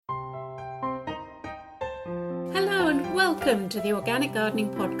Hello and welcome to the Organic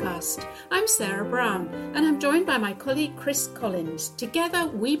Gardening Podcast. I'm Sarah Brown and I'm joined by my colleague Chris Collins. Together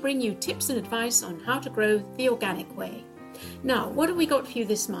we bring you tips and advice on how to grow the organic way. Now, what have we got for you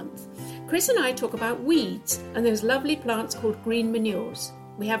this month? Chris and I talk about weeds and those lovely plants called green manures.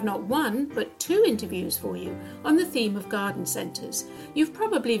 We have not one, but two interviews for you on the theme of garden centres. You've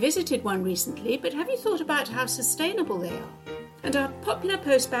probably visited one recently, but have you thought about how sustainable they are? And our popular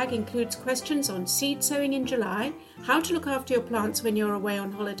postbag includes questions on seed sowing in July, how to look after your plants when you're away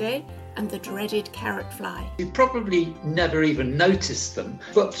on holiday, and the dreaded carrot fly. You probably never even noticed them,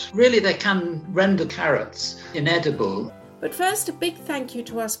 but really they can render carrots inedible. But first, a big thank you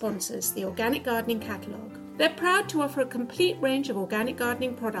to our sponsors, the Organic Gardening Catalogue. They're proud to offer a complete range of organic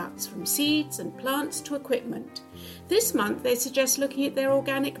gardening products, from seeds and plants to equipment. This month they suggest looking at their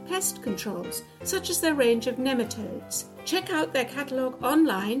organic pest controls, such as their range of nematodes. Check out their catalogue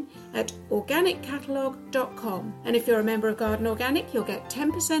online at organiccatalogue.com, and if you're a member of Garden Organic, you'll get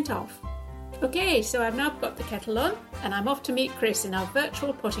 10% off. Okay, so I've now got the kettle on, and I'm off to meet Chris in our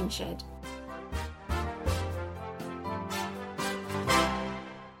virtual potting shed.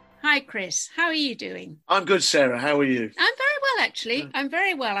 Hi Chris, how are you doing? I'm good, Sarah. How are you? I'm very well, actually. I'm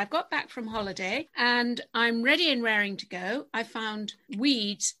very well. I've got back from holiday and I'm ready and raring to go. I found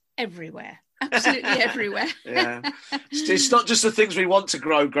weeds everywhere. Absolutely everywhere. Yeah. It's not just the things we want to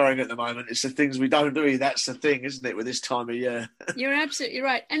grow growing at the moment. It's the things we don't do. That's the thing, isn't it, with this time of year? You're absolutely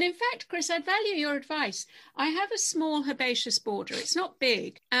right. And in fact, Chris, I'd value your advice. I have a small herbaceous border. It's not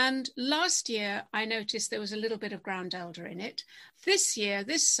big. And last year, I noticed there was a little bit of ground elder in it. This year,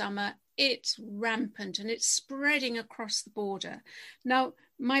 this summer, it's rampant and it's spreading across the border. Now,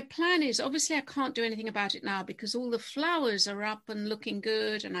 my plan is, obviously I can't do anything about it now because all the flowers are up and looking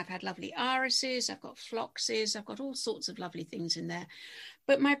good, and I've had lovely irises, I've got phloxes, I've got all sorts of lovely things in there.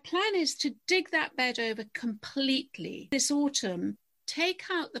 But my plan is to dig that bed over completely this autumn, take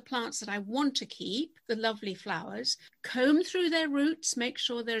out the plants that I want to keep, the lovely flowers, comb through their roots, make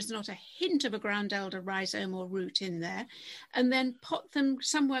sure there's not a hint of a ground elder rhizome or root in there, and then pot them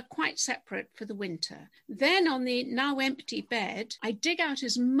somewhere quite separate for the winter. Then on the now empty bed, I dig out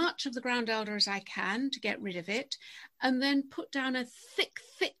as much of the ground elder as I can to get rid of it, and then put down a thick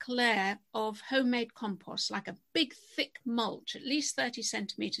layer of homemade compost, like a big thick mulch, at least 30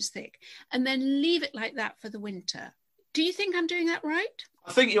 centimetres thick, and then leave it like that for the winter. Do you think I'm doing that right?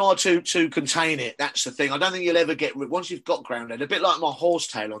 I think you are to contain it. That's the thing. I don't think you'll ever get rid. Once you've got ground elder, a bit like my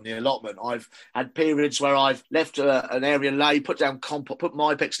horsetail on the allotment. I've had periods where I've left an area lay, put down compost, put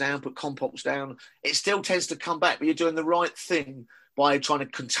Mypex down, put compost down. It still tends to come back, but you're doing the right thing by trying to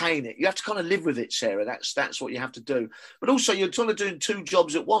contain it. You have to kind of live with it, Sarah. That's what you have to do. But also you're trying to do two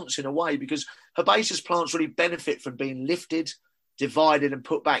jobs at once in a way, because herbaceous plants really benefit from being lifted, divided and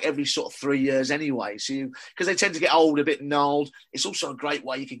put back every sort of 3 years anyway. So because they tend to get old, a bit gnarled. It's also a great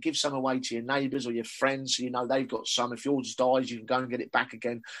way you can give some away to your neighbours or your friends, so you know they've got some. If yours dies, you can go and get it back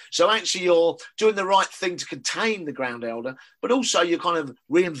again. So actually you're doing the right thing to contain the ground elder, but also you're kind of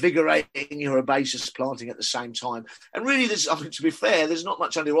reinvigorating your herbaceous planting at the same time. And really, to be fair, there's not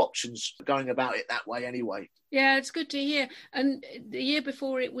much other options going about it that way anyway. Yeah, it's good to hear. And the year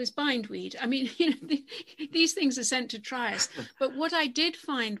before it was bindweed. I mean, these things are sent to try us. But what I did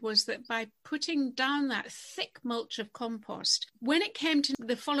find was that by putting down that thick mulch of compost, when it came to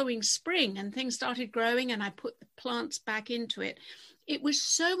the following spring and things started growing and I put the plants back into it, it was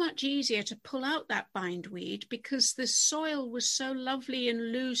so much easier to pull out that bindweed because the soil was so lovely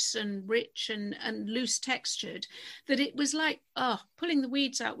and loose and rich and loose textured that it was like, pulling the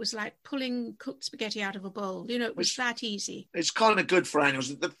weeds out was like pulling cooked spaghetti out of a bowl. It was that easy. It's kind of good for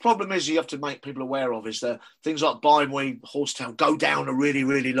animals. The problem is you have to make people aware of is that things like bindweed, horsetail go down a really,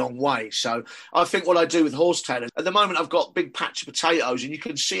 really long way. So I think what I do with horsetail, at the moment I've got a big patch of potatoes and you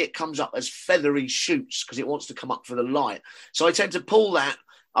can see it comes up as feathery shoots because it wants to come up for the light. So I tend to pull that.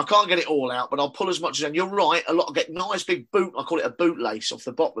 I can't get it all out, but I'll pull as much as I can. You're right, I get nice big boot, I call it a bootlace off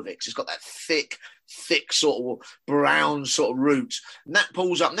the bottom of it, because it's got that thick sort of brown sort of root. And that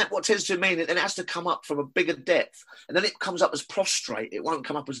pulls up, and that what tends to mean, and it has to come up from a bigger depth. And then it comes up as prostrate. It won't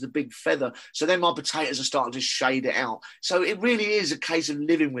come up as the big feather. So then my potatoes are starting to shade it out. So it really is a case of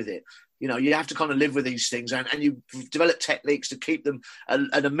living with it. You have to kind of live with these things and you develop techniques to keep them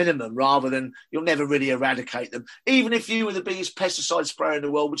at a minimum rather than you'll never really eradicate them. Even if you were the biggest pesticide sprayer in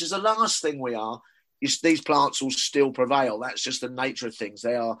the world, which is the last thing we are, these plants will still prevail. That's just the nature of things.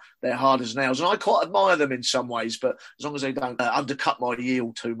 They're hard as nails, and I quite admire them in some ways, but as long as they don't undercut my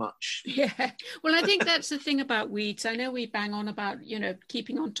yield too much. Yeah, well, I think that's the thing about weeds. I know we bang on about,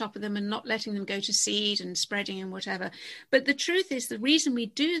 keeping on top of them and not letting them go to seed and spreading and whatever. But the truth is, the reason we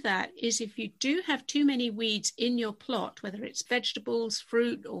do that is if you do have too many weeds in your plot, whether it's vegetables,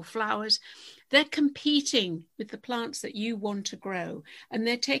 fruit or flowers, they're competing with the plants that you want to grow, and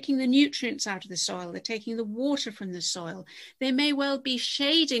they're taking the nutrients out of the soil. They're taking the water from the soil. They may well be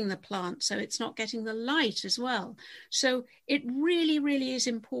shading the plant so it's not getting the light as well. So it really, really is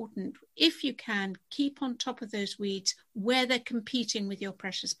important, if you can, keep on top of those weeds where they're competing with your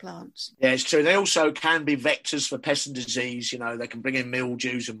precious plants. Yeah, it's true. They also can be vectors for pest and disease. They can bring in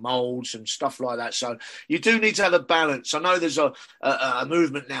mildews and molds and stuff like that. So you do need to have a balance. I know there's a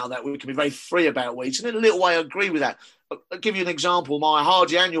movement now that we can be very free about weeds, and in a little way I agree with that. I'll give you an example. My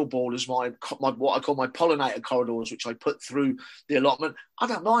hardy annual borders, my what I call my pollinator corridors, which I put through the allotment, I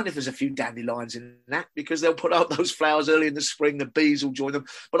don't mind if there's a few dandelions in that, because they'll put up those flowers early in the spring, the bees will join them.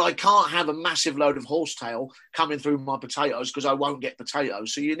 But I can't have a massive load of horsetail coming through my potatoes, because I won't get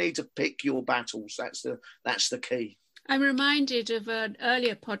potatoes. So you need to pick your battles. That's the key. I'm reminded of an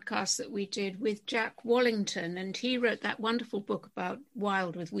earlier podcast that we did with Jack Wallington, and he wrote that wonderful book about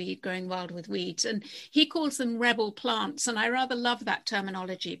going wild with weeds, and he calls them rebel plants, and I rather love that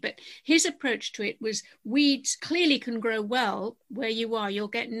terminology. But his approach to it was, weeds clearly can grow well where you are. You'll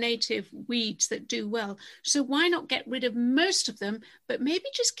get native weeds that do well. So why not get rid of most of them, but maybe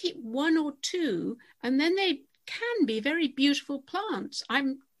just keep one or two, and then they can be very beautiful plants.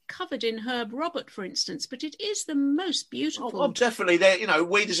 I'm covered in herb Robert, for instance, but it is the most beautiful. Oh, definitely. There,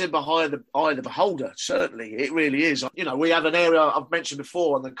 weed is in behind the eye of the beholder. Certainly, it really is. We have an area I've mentioned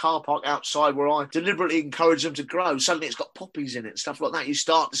before on the car park outside where I deliberately encourage them to grow. Suddenly, it's got poppies in it and stuff like that. You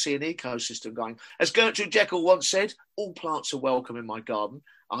start to see an ecosystem going. As Gertrude Jekyll once said, "All plants are welcome in my garden.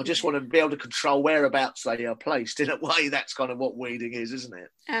 I just want to be able to control whereabouts they are placed." In a way, that's kind of what weeding is, isn't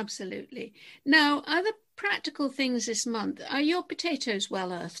it? Absolutely. Now, other practical things this month. Are your potatoes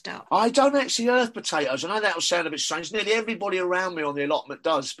well earthed up? I don't actually earth potatoes. I know that will sound a bit strange. Nearly everybody around me on the allotment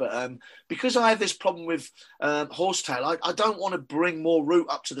does, but because I have this problem with horsetail, I don't want to bring more root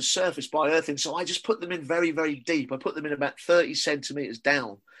up to the surface by earthing, so I just put them in very, very deep. I put them in about 30 centimetres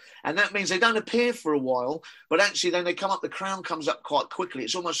down. And that means they don't appear for a while, but actually then they come up, the crown comes up quite quickly.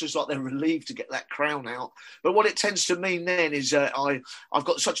 It's almost just like they're relieved to get that crown out. But what it tends to mean then is I've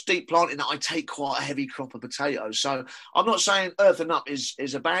got such deep planting that I take quite a heavy crop of potatoes. So I'm not saying earthing up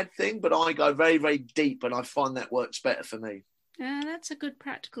is a bad thing, but I go very, very deep, and I find that works better for me. That's a good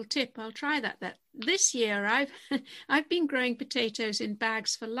practical tip. I'll try that. This year, I've been growing potatoes in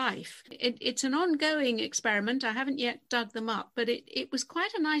bags for life. It's an ongoing experiment. I haven't yet dug them up, but it was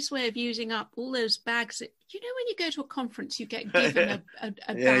quite a nice way of using up all those bags that, when you go to a conference, you get given a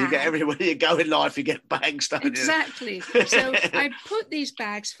bag. Yeah, you get everywhere you go in life, you get bags, don't you? Exactly. So I put these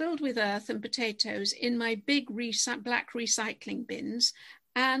bags filled with earth and potatoes in my big black recycling bins,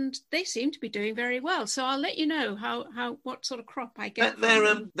 and they seem to be doing very well. So I'll let you know what sort of crop I get.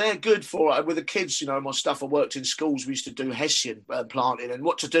 They're good for with the kids. My stuff. I worked in schools. We used to do Hessian planting, and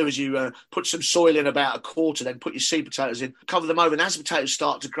what to do is you put some soil in about a quarter, then put your seed potatoes in, cover them over, and as the potatoes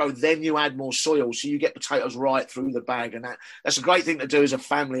start to grow, then you add more soil, so you get potatoes right through the bag. And that's a great thing to do as a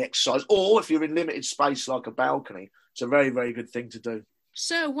family exercise, or if you're in limited space like a balcony, it's a very, very good thing to do.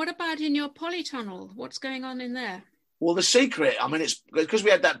 So what about in your polytunnel? What's going on in there? Well, the secret, it's because we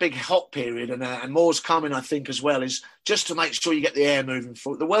had that big hot period and more's coming, I think, as well, is just to make sure you get the air moving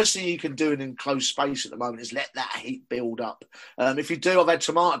through. The worst thing you can do in an enclosed space at the moment is let that heat build up. If you do, I've had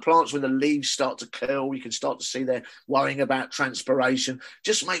tomato plants when the leaves start to curl, you can start to see they're worrying about transpiration.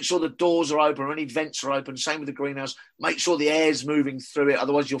 Just make sure the doors are open or any vents are open. Same with the greenhouse. Make sure the air's moving through it.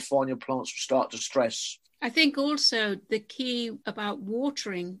 Otherwise, you'll find your plants will start to stress. I think also the key about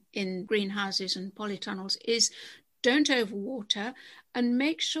watering in greenhouses and polytunnels is don't overwater, and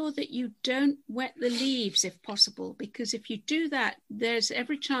make sure that you don't wet the leaves if possible, because if you do that, there's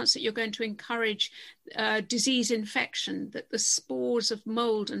every chance that you're going to encourage disease infection, that the spores of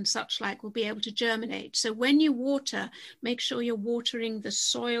mold and such like will be able to germinate. So when you water, make sure you're watering the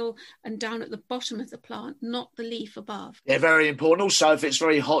soil and down at the bottom of the plant, not the leaf above. Yeah, very important. Also, if it's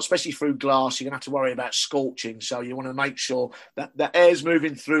very hot, especially through glass, you're going to have to worry about scorching. So you want to make sure that the air's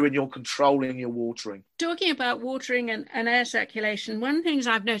moving through and you're controlling your watering. Talking about watering and air circulation, one of the things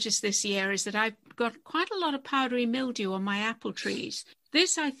I've noticed this year is that I've got quite a lot of powdery mildew on my apple trees.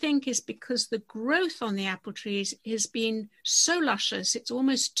 This, I think, is because the growth on the apple trees has been so luscious, it's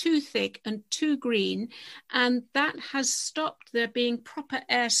almost too thick and too green, and that has stopped there being proper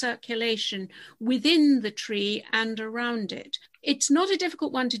air circulation within the tree and around it. It's not a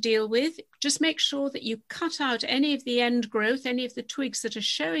difficult one to deal with. Just make sure that you cut out any of the end growth, any of the twigs that are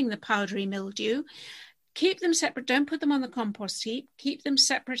showing the powdery mildew. Keep them separate. Don't put them on the compost heap. Keep them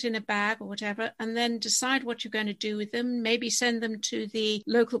separate in a bag or whatever, and then decide what you're going to do with them. Maybe send them to the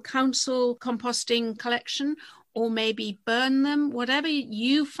local council composting collection, or maybe burn them, whatever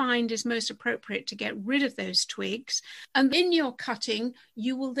you find is most appropriate to get rid of those twigs. And in your cutting,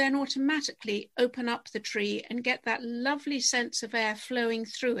 you will then automatically open up the tree and get that lovely sense of air flowing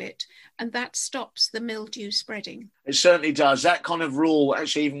through it. And that stops the mildew spreading. It certainly does. That kind of rule,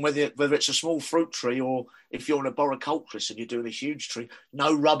 actually, even whether it's a small fruit tree or if you're an arboriculturist and you're doing a huge tree,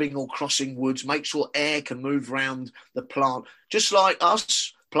 no rubbing or crossing woods. Make sure air can move around the plant. Just like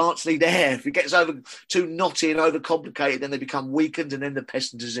us, plants need air. If it gets too knotty and overcomplicated, then they become weakened and then the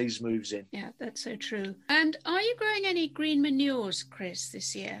pest and disease moves in. Yeah, that's so true. And are you growing any green manures, Chris,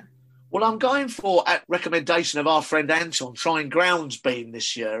 this year? Well, I'm going for, at recommendation of our friend Anton, trying grounds bean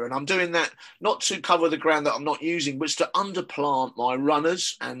this year. And I'm doing that not to cover the ground that I'm not using, but to underplant my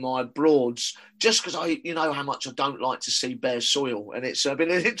runners and my broads, just because you know how much I don't like to see bare soil. And it's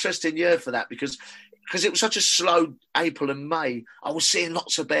been an interesting year for that because it was such a slow April and May. I was seeing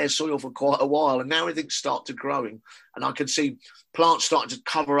lots of bare soil for quite a while, and now everything's started growing, and I can see plants starting to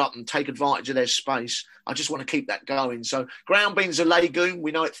cover up and take advantage of their space. I just want to keep that going. So ground beans are legume.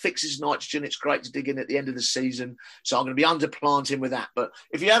 We know it fixes nitrogen. It's great to dig in at the end of the season. So I'm going to be underplanting with that. But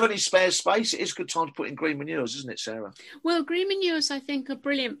if you have any spare space, it is a good time to put in green manures, isn't it, Sarah? Well, green manures, I think, are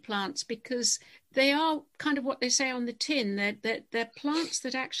brilliant plants because they are kind of what they say on the tin. They're plants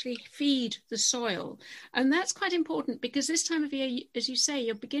that actually feed the soil. And that's quite important because this time of year, as you say,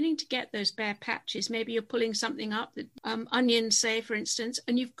 you're beginning to get those bare patches. Maybe you're pulling something up, onions, say, for instance,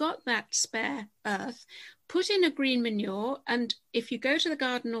 and you've got that spare earth. Put in a green manure, and if you go to the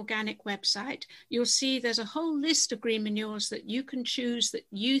Garden Organic website, you'll see there's a whole list of green manures that you can choose that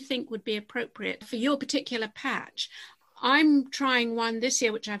you think would be appropriate for your particular patch. I'm trying one this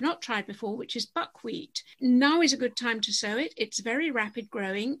year, which I've not tried before, which is buckwheat. Now is a good time to sow it. It's very rapid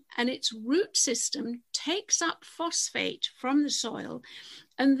growing, and its root system takes up phosphate from the soil.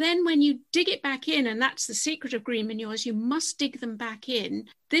 And then when you dig it back in, and that's the secret of green manures, you must dig them back in.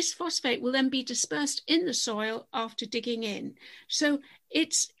 This phosphate will then be dispersed in the soil after digging in. So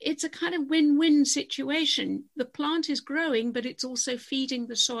it's a kind of win-win situation. The plant is growing, but it's also feeding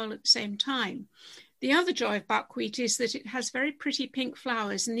the soil at the same time. The other joy of buckwheat is that it has very pretty pink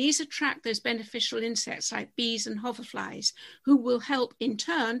flowers, and these attract those beneficial insects like bees and hoverflies, who will help in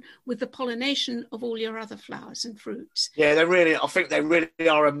turn with the pollination of all your other flowers and fruits. Yeah, I think they really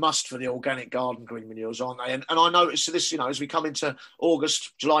are a must for the organic garden, green manures, aren't they? And I notice this, as we come into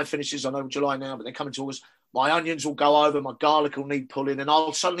August, July finishes, I know July now, but they come into August, my onions will go over, my garlic will need pulling, and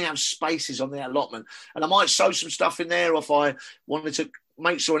I'll suddenly have spaces on the allotment. And I might sow some stuff in there, or if I wanted to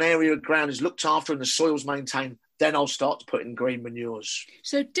make sure an area of ground is looked after and the soil's maintained, then I'll start to put in green manures.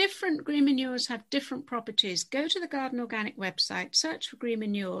 So different green manures have different properties. Go to the Garden Organic website, search for green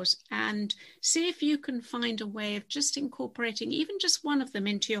manures, and see if you can find a way of just incorporating even just one of them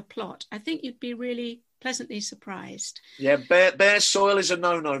into your plot. I think you'd be really pleasantly surprised. Yeah, bare soil is a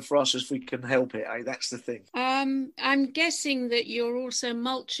no-no for us if we can help it. That's the thing. I'm guessing that you're also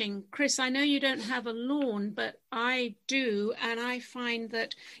mulching. Chris, I know you don't have a lawn, but I do, and I find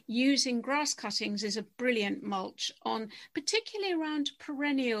that using grass cuttings is a brilliant mulch particularly around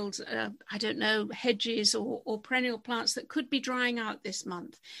perennials, hedges or perennial plants that could be drying out this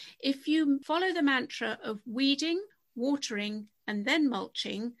month. If you follow the mantra of weeding, watering, and then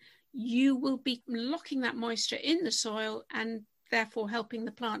mulching, you will be locking that moisture in the soil and therefore helping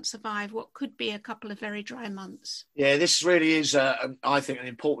the plant survive what could be a couple of very dry months. Yeah, this really is, I think, an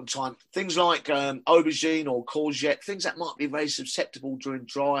important time. Things like aubergine or courgette, things that might be very susceptible during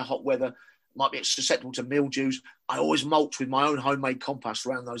dry, hot weather, might be susceptible to mildews. I always mulch with my own homemade compost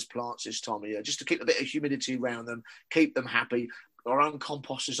around those plants this time of year, just to keep a bit of humidity around them, keep them happy. Our own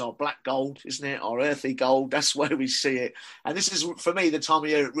compost is our black gold, isn't it? Our earthy gold. That's where we see it. And this is, for me, the time of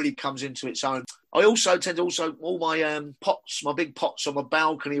year it really comes into its own. I also tend to all my pots, my big pots on my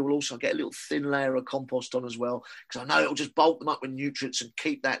balcony will also get a little thin layer of compost on as well, because I know it'll just bulk them up with nutrients and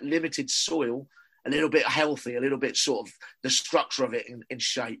keep that limited soil a little bit healthy, a little bit sort of the structure of it in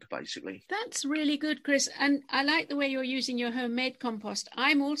shape, basically. That's really good, Chris. And I like the way you're using your homemade compost.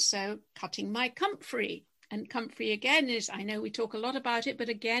 I'm also cutting my comfrey. And comfrey again is, I know we talk a lot about it, but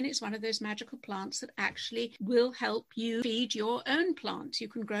again, it's one of those magical plants that actually will help you feed your own plants. You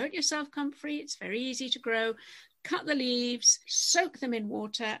can grow it yourself, comfrey. It's very easy to grow. Cut the leaves, soak them in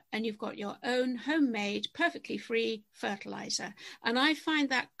water, and you've got your own homemade, perfectly free fertilizer. And I find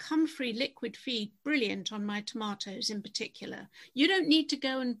that comfrey liquid feed brilliant on my tomatoes in particular. You don't need to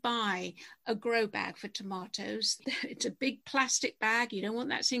go and buy a grow bag for tomatoes. It's a big plastic bag. You don't want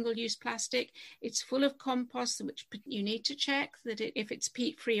that single-use plastic. It's full of compost, which you need to check that if it's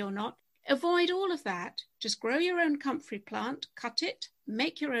peat-free or not. Avoid all of that. Just grow your own comfrey plant, cut it,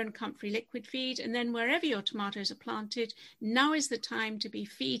 make your own comfrey liquid feed, and then wherever your tomatoes are planted, now is the time to be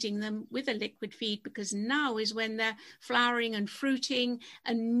feeding them with a liquid feed, because now is when they're flowering and fruiting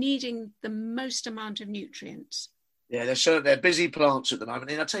and needing the most amount of nutrients. Yeah, they're busy plants at the moment.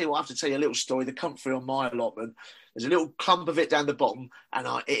 And I'll tell you what, I have to tell you a little story. The comfrey on my allotment, there's a little clump of it down the bottom, and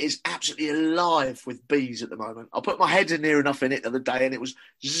it is absolutely alive with bees at the moment. I put my head in near enough in it the other day, and it was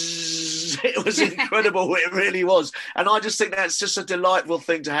zzz, it was incredible. It really was. And I just think that's just a delightful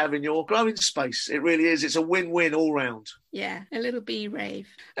thing to have in your growing space. It really is. It's a win-win all round. Yeah, a little bee rave.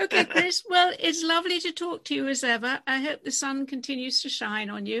 Okay, Chris, well, it's lovely to talk to you as ever. I hope the sun continues to shine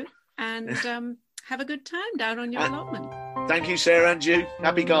on you, and have a good time down on your allotment. Thank you, Sarah, and you.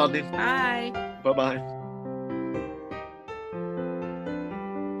 Happy gardening. Bye. Bye-bye.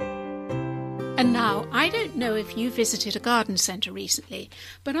 And now, I don't know if you visited a garden centre recently,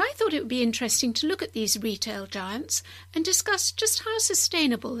 but I thought it would be interesting to look at these retail giants and discuss just how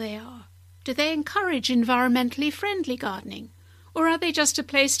sustainable they are. Do they encourage environmentally friendly gardening? Or are they just a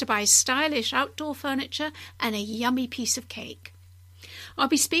place to buy stylish outdoor furniture and a yummy piece of cake? I'll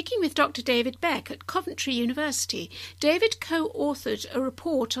be speaking with Dr. David Beck at Coventry University. David co-authored a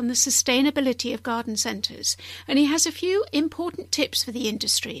report on the sustainability of garden centres, and he has a few important tips for the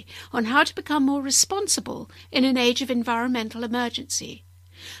industry on how to become more responsible in an age of environmental emergency.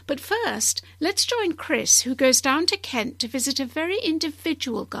 But first, let's join Chris, who goes down to Kent to visit a very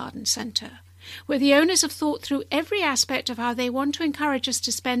individual garden centre, where the owners have thought through every aspect of how they want to encourage us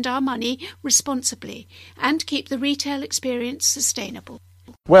to spend our money responsibly and keep the retail experience sustainable.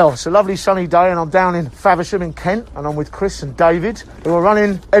 Well, it's a lovely sunny day and I'm down in Faversham in Kent, and I'm with Chris and David, who are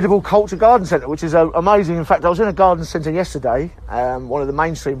running Edible Culture Garden Centre, which is amazing. In fact, I was in a garden centre yesterday, one of the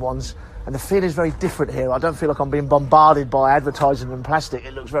mainstream ones, and the feel is very different here. I don't feel like I'm being bombarded by advertising and plastic.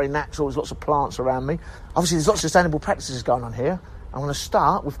 It looks very natural. There's lots of plants around me. Obviously, there's lots of sustainable practices going on here. I'm going to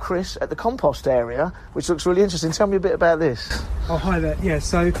start with Chris at the compost area, which looks really interesting. Tell me a bit about this. Oh, hi there. Yeah,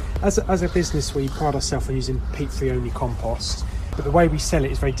 so as a business, we pride ourselves on using peat-free only compost. But the way we sell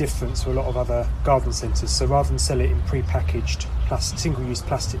it is very different to a lot of other garden centres. So rather than sell it in pre-packaged single-use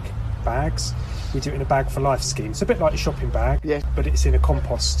plastic bags, we do it in a bag for life scheme. It's a bit like a shopping bag, yeah, but it's in a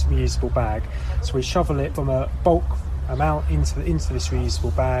compost reusable bag. So we shovel it from a bulk amount into this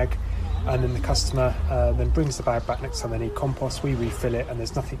reusable bag, and then the customer then brings the bag back next time they need compost. We refill it, and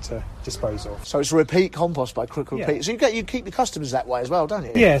there's nothing to dispose of. So it's a repeat compost by quick repeat. Yeah. So you keep the customers that way as well, don't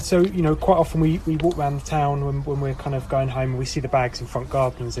you? Yeah. So quite often we walk around the town when we're kind of going home, and we see the bags in front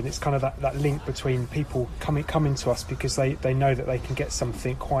gardens, and it's kind of that link between people coming to us because they know that they can get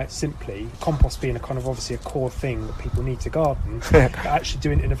something quite simply. Compost being a kind of obviously a core thing that people need to garden, but actually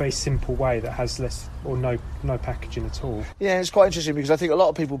doing it in a very simple way that has less or no packaging at all. Yeah, it's quite interesting because I think a lot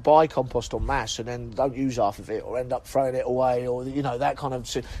of people buy compost en masse and then don't use half of it or end up throwing it away, or that kind of.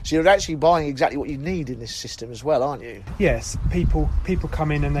 So you're actually buying exactly what you need in this system as well, aren't you? Yes, people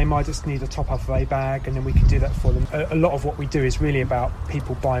come in and they might just need a top up of a bag, and then we can do that for them. A lot of what we do is really about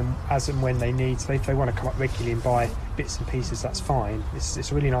people buying as and when they need. So if they want to come up regularly and buy bits and pieces, that's fine.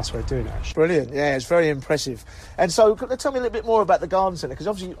 It's a really nice way of doing it, actually. Brilliant. Yeah, it's very impressive. And so tell me a little bit more about the garden centre, because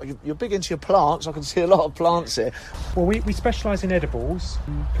obviously you're big into your plants. I can see a lot of plants here. Well, we specialise in edibles,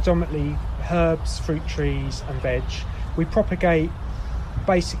 predominantly herbs, fruit trees and veg. We propagate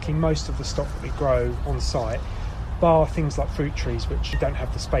basically most of the stock that we grow on site, bar things like fruit trees, which we don't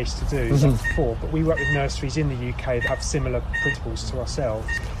have the space to do before. But we work with nurseries in the UK that have similar principles to ourselves.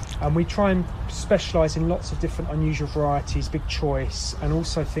 And we try and specialise in lots of different unusual varieties, big choice, and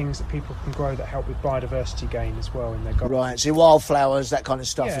also things that people can grow that help with biodiversity gain as well in their garden. Right, so wildflowers, that kind of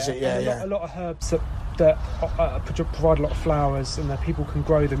stuff, is it? Yeah. A lot of herbs that provide a lot of flowers, and that people can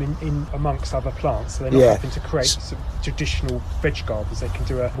grow them in amongst other plants, so they're not having to create some traditional veg gardens. They can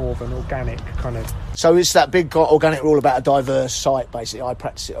do more of an organic kind of. So it's that big organic rule about a diverse site, basically. I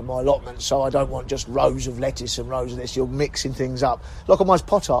practice it on my allotment, so I don't want just rows of lettuce and rows of this. You're mixing things up, like almost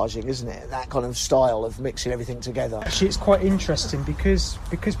potaging, isn't it? That kind of style of mixing everything together. Actually, it's quite interesting because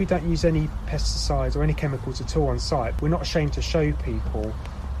we don't use any pesticides or any chemicals at all on site. We're not ashamed to show people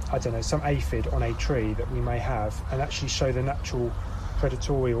I don't know, some aphid on a tree that we may have, and actually show the natural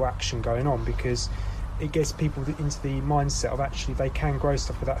predatorial action going on, because it gets people into the mindset of actually they can grow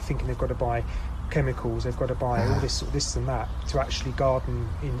stuff without thinking they've got to buy chemicals, they've got to buy all this and that to actually garden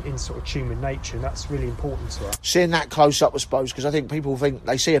in sort of tune with nature, and that's really important to us. Seeing that close up, I suppose, because I think people think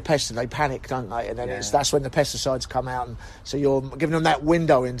they see a pest and they panic, don't they? And then that's when the pesticides come out, and so you're giving them that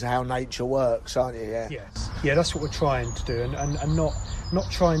window into how nature works, aren't you? Yeah, that's what we're trying to do, and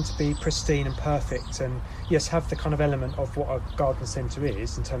not trying to be pristine and perfect, and yes, have the kind of element of what a garden centre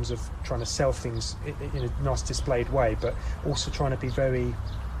is in terms of trying to sell things in a nice displayed way, but also trying to be very,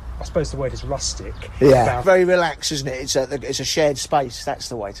 I suppose the word is rustic. Yeah, very relaxed, isn't it? It's a shared space. That's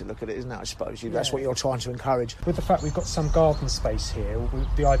the way to look at it, isn't it? I suppose that's what you're trying to encourage. With the fact we've got some garden space here,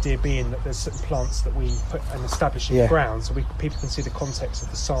 the idea being that there's certain plants that we put and establish in the ground, so people can see the context of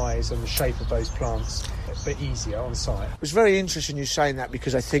the size and the shape of those plants a bit easier on site. It was very interesting you saying that,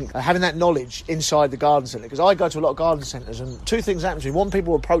 because I think having that knowledge inside the garden centre, because I go to a lot of garden centres and two things happen to me. One,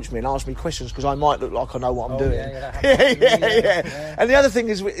 people approach me and ask me questions because I might look like I know what I'm doing. Yeah. And the other thing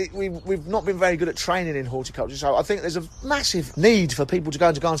is we've not been very good at training in horticulture, so I think there's a massive need for people to go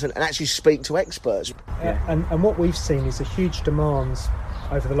into garden centre and actually speak to experts. And what we've seen is a huge demand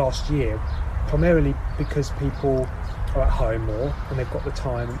over the last year, primarily because people are at home more and they've got the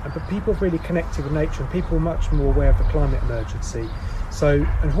time, but people have really connected with nature, and people are much more aware of the climate emergency. So,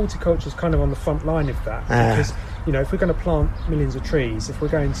 and horticulture is kind of on the front line of that, because if we're going to plant millions of trees, if we're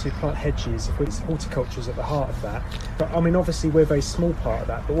going to plant hedges, horticulture is at the heart of that. But I mean, obviously we're a very small part of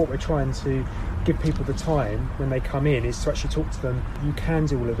that, but what we're trying to give people the time when they come in is to actually talk to them. You can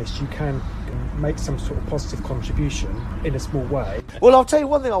do all of this, you can make some sort of positive contribution in a small way. Well, I'll tell you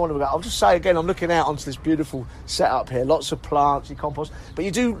one thing I want to about. I'll just say again, I'm looking out onto this beautiful setup here, lots of plants, you compost, but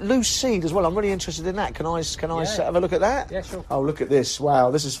you do loose seed as well. I'm really interested in that. Can I have a look at that? Yeah, sure. Oh, look at this. Wow,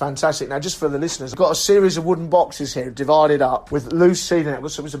 this is fantastic. Now, just for the listeners, I've got a series of wooden boxes here divided up with loose seed in it.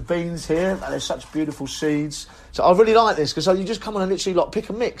 We've got some beans here, and there's such beautiful seeds. So I really like this, because you just come on and literally pick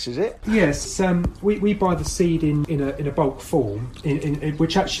and mix, is it? Yes, we buy the seed in a bulk form,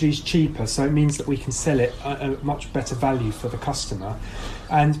 which actually is cheaper, so it means that we can sell it at a much better value for the customer,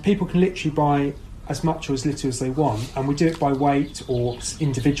 and people can literally buy as much or as little as they want, and we do it by weight or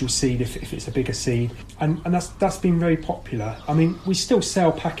individual seed if it's a bigger seed, and that's been very popular. I mean, we still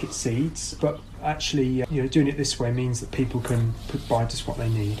sell packet seeds, but actually doing it this way means that people can buy just what they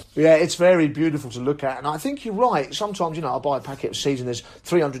need. Yeah, it's very beautiful to look at, and I think you're right. Sometimes I buy a packet of seeds and there's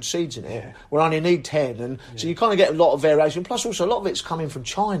 300 seeds in it, where I only need 10, and so you kind of get a lot of variation, plus also a lot of it's coming from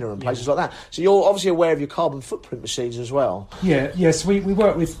China and places like that, so you're obviously aware of your carbon footprint with seeds as well. Yes, we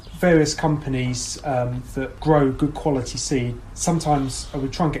work with various companies that grow good quality seed. Sometimes we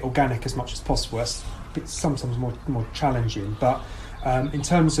try and get organic as much as possible. It's sometimes more challenging, but in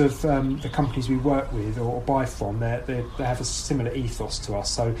terms of the companies we work with or buy from, they have a similar ethos to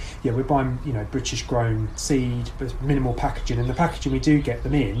us. So we're buying British grown seed, but minimal packaging, and the packaging we do get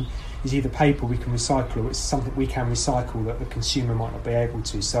them in is either paper we can recycle, or it's something we can recycle that the consumer might not be able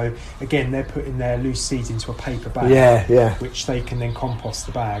to. So again, they're putting their loose seeds into a paper bag, which they can then compost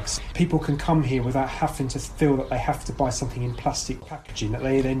the bags. People can come here without having to feel that they have to buy something in plastic packaging that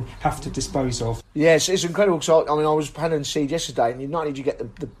they then have to dispose of. Yes, it's incredible. So I was handling seed yesterday, and not only do you get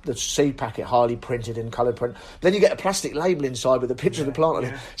the seed packet highly printed in coloured print, then you get a plastic label inside with a picture of the plant on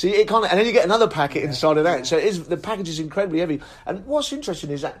it. So it kind of, and then you get another packet inside of that. So the package is incredibly heavy. And what's interesting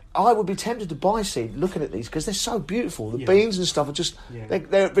is that I would be tempted to buy seed looking at these, because they're so beautiful. The beans and stuff are just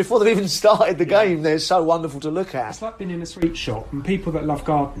they're before they've even started the game, they're so wonderful to look at. It's like being in a sweet shop, and people that love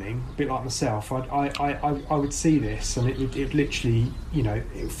gardening, a bit like myself, I would see this, and it would literally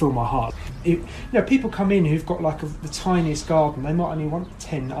it would fill my heart. People come in who've got the tiniest garden. They might only want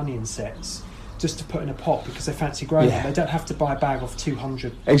 10 onion sets just to put in a pot because they fancy growing them. They don't have to buy a bag of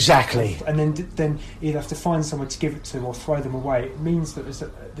 200. Exactly. And then either have to find someone to give it to or throw them away. It means that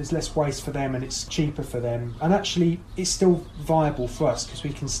there's less waste for them, and it's cheaper for them. And actually, it's still viable for us because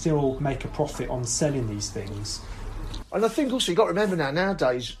we can still make a profit on selling these things. And I think also you've got to remember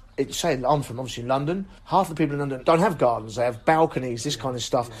nowadays, I'm from obviously London. Half the people in London don't have gardens. They have balconies, this kind of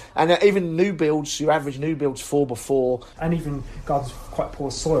stuff. And even new builds, your average new build's 4x4. And even gardens with quite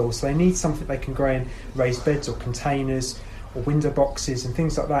poor soil, so they need something they can grow in raised beds or containers or window boxes and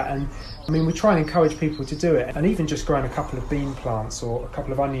things like that. And I mean, we try and encourage people to do it. And even just growing a couple of bean plants or a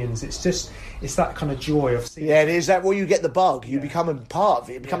couple of onions, it's that kind of joy of seeing. Yeah, it is that. Well, you get the bug. You become a part of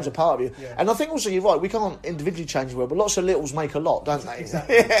it. It becomes a part of you. Yeah. And I think also you're right. We can't individually change the world, but lots of littles make a lot, don't they?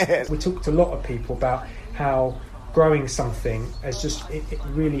 Exactly. We talked to a lot of people about how growing something has it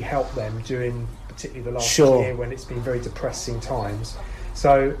really helped them during particularly the last year when it's been very depressing times.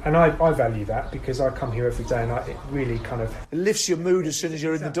 So, and I value that because I come here every day and it really kind of... It lifts your mood as soon as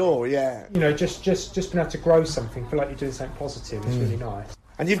you're in the door, yeah. You know, just being able to grow something, feel like you're doing something positive is really nice.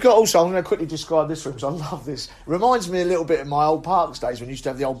 And you've got also, I'm going to quickly describe this room because I love this. It reminds me a little bit of my old Parks days when you used to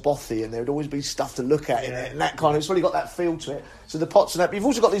have the old bothy and there would always be stuff to look at in it and that kind of, it's really got that feel to it. So the pots and that, but you've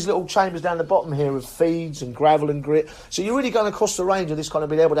also got these little chambers down the bottom here of feeds and gravel and grit. So you're really going across the range of this kind of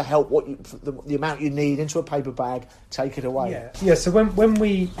being able to help the amount you need into a paper bag, take it away. Yeah. So when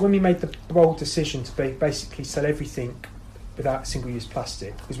we made the bold decision to basically sell everything without single-use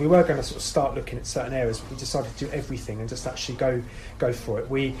plastic, because we were going to sort of start looking at certain areas, but we decided to do everything and just actually go for it.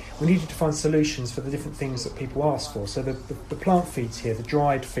 We needed to find solutions for the different things that people ask for. So the plant feeds here, the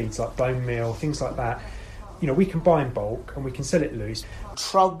dried feeds like bone meal, things like that, you know, we can buy in bulk and we can sell it loose.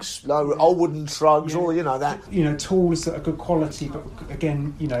 Trugs, old wooden trugs, all, you know, that. You know, tools that are good quality, but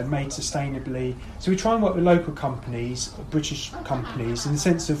again, you know, made sustainably. So we try and work with local companies, British companies, in the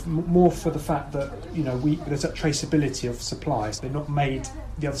sense of more for the fact that, you know, there's that traceability of supplies. They're not made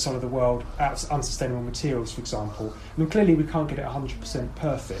the other side of the world out of unsustainable materials, for example. I mean, clearly we can't get it 100%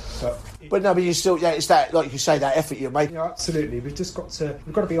 perfect, but you still, it's that, like you say, that effort you're making. Yeah, absolutely. We've got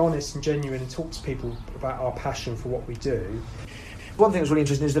to be honest and genuine and talk to people about our passion for what we do. One thing that's really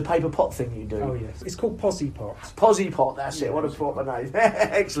interesting is the paper pot thing you do. Oh yes, it's called Posy Pot. Posy Pot, that's it. What a proper name!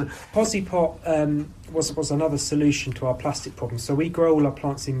 Excellent. Posy Pot was another solution to our plastic problem. So we grow all our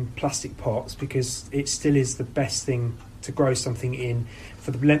plants in plastic pots because it still is the best thing to grow something in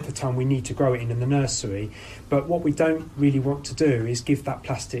for the length of time we need to grow it in the nursery. But what we don't really want to do is give that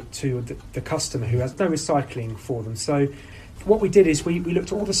plastic to the customer who has no recycling for them. So what we did is we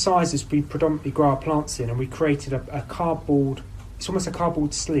looked at all the sizes we predominantly grow our plants in, and we created a cardboard. It's almost a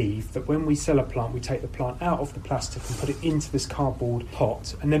cardboard sleeve that when we sell a plant, we take the plant out of the plastic and put it into this cardboard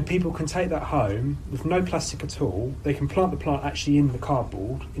pot, and then people can take that home with no plastic at all. They can plant the plant actually in the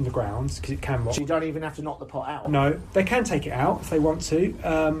cardboard, in the ground, because it can rot. So you don't even have to knock the pot out? No, they can take it out if they want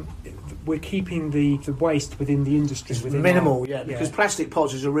to. We're keeping the waste within the industry. Minimal, because plastic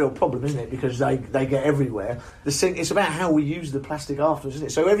pots is a real problem, isn't it? Because they get everywhere. It's about how we use the plastic afterwards, isn't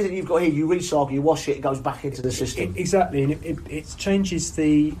it? So everything you've got here, you recycle, you wash it, it goes back into the system. Exactly, and it changes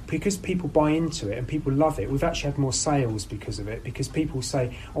because people buy into it and people love it. We've actually had more sales because of it, because people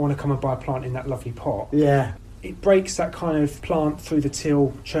say, I want to come and buy a plant in that lovely pot. Yeah. It breaks that kind of plant through the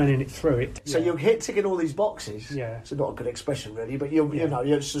till, churning it through it. So you're ticking all these boxes. Yeah. It's not a good expression, really, but you know,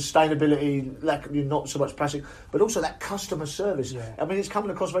 your sustainability, you're not so much plastic, but also that customer service. Yeah. I mean, it's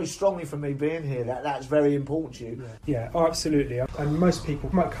coming across very strongly from me being here. That's very important to you. Yeah. Oh, absolutely. And most people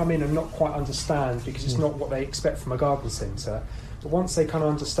might come in and not quite understand because it's not what they expect from a garden centre. But once they kind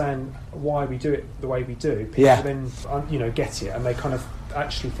of understand why we do it the way we do, people then, get it, and they kind of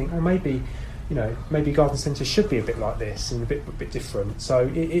actually think, well, maybe garden centres should be a bit like this and a bit different.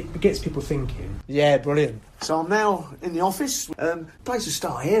 So it gets people thinking. Yeah, brilliant. So I'm now in the office. Place to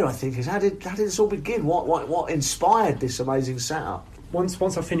start here, I think, is how did this all begin? What inspired this amazing setup? Once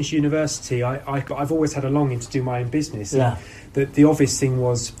I finished university, I've always had a longing to do my own business. Yeah. The obvious thing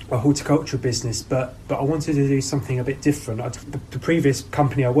was a horticultural business, but I wanted to do something a bit different. The previous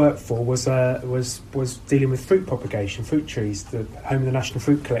company I worked for was dealing with fruit propagation, fruit trees, the home of the National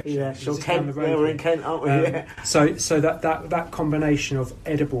Fruit Collection. Yeah, so Kent, we're in Kent, aren't we? So that combination of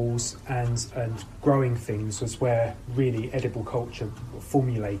edibles and growing things was where really edible culture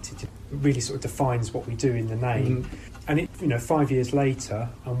formulated. It really sort of defines what we do in the name. Mm-hmm. And it, 5 years later,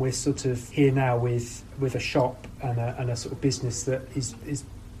 and we're sort of here now with a shop and a sort of business that is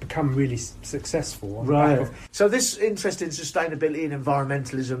become really successful. Right. So this interest in sustainability and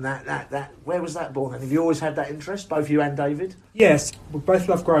environmentalism, that where was that born? And have you always had that interest, both you and David? Yes, we both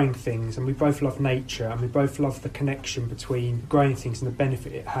love growing things, and we both love nature, and we both love the connection between growing things and the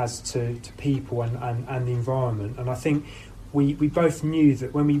benefit it has to people and the environment. And I think we both knew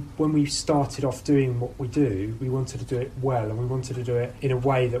that when we started off doing what we do, we wanted to do it well, and we wanted to do it in a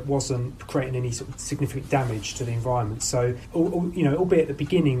way that wasn't creating any sort of significant damage to the environment. So, albeit at the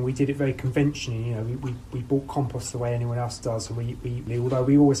beginning we did it very conventionally. We bought compost the way anyone else does, and although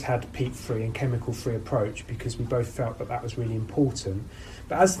we always had peat-free and chemical-free approach because we both felt that was really important.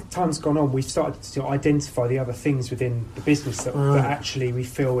 But as time's gone on, we've started to identify the other things within the business that actually we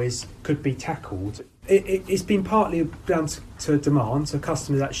feel could be tackled. It's been partly down to demand, so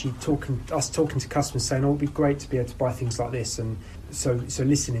customers actually talking to customers saying, "Oh, it'd be great to be able to buy things like this," and so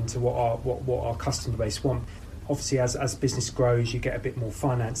listening to what our customer base want. Obviously, as business grows, you get a bit more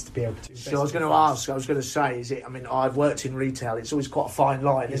finance to be able to invest. So I was going to say, is it? I mean, I've worked in retail. It's always quite a fine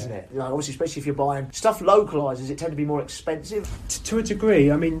line, isn't it? Obviously, especially if you're buying stuff localised, does it tend to be more expensive? To a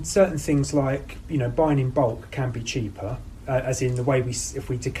degree. I mean, certain things like buying in bulk can be cheaper. as in the way if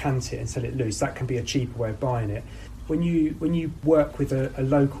we decant it and sell it loose, that can be a cheaper way of buying it. When you work with a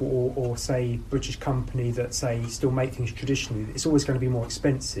local or say British company that say still make things traditionally, it's always going to be more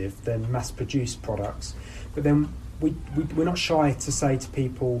expensive than mass-produced products. But then we're not shy to say to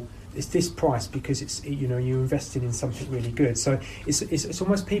people, it's this price because it's, you know, you're investing in something really good. So it's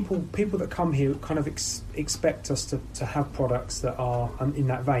almost people that come here kind of expect us to have products that are in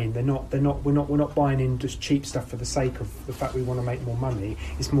that vein. We're not buying in just cheap stuff for the sake of the fact we want to make more money.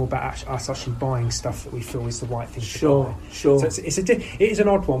 It's more about us actually buying stuff that we feel is the right thing to buy. Sure. So it is an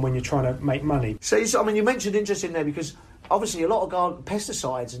odd one when you're trying to make money. So I mean, you mentioned interest in there because obviously a lot of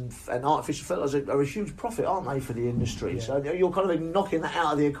pesticides and artificial fertilizers are a huge profit, aren't they, for the industry? Yeah. So you're kind of knocking that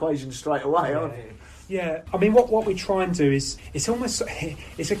out of the equation straight away, aren't you? Yeah, I mean, what we try and do is sometimes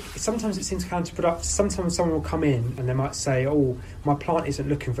it seems counterproductive. Sometimes someone will come in and they might say, "Oh, my plant isn't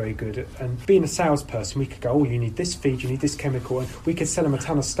looking very good." And being a salesperson, we could go, "Oh, you need this feed, you need this chemical," and we could sell them a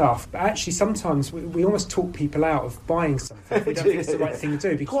ton of stuff. But actually, sometimes we almost talk people out of buying something if we don't think it's the right thing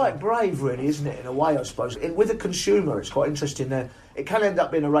to do. Quite brave, really, isn't it? In a way, I suppose. With a consumer, it's quite interesting there. It can end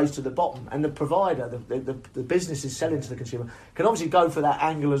up being a race to the bottom, and the provider, the business is selling to the consumer, can obviously go for that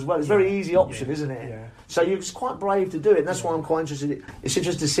angle as well. It's a very easy option, isn't it? Yeah. So it's quite brave to do it, and that's why I'm quite interested. It's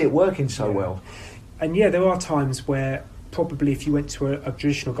interesting to see it working so well. And there are times where probably if you went to a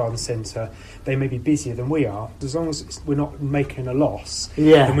traditional garden centre, they may be busier than we are. As long as we're not making a loss,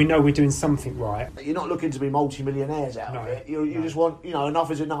 then we know we're doing something right. You're not looking to be multi-millionaires out of it. You just want,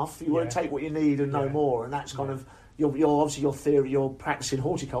 enough is enough. You want to take what you need and no more, and that's kind of... You're obviously your theory. You're practicing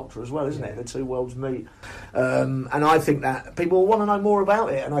horticulture as well, isn't it? The two worlds meet, and I think that people will want to know more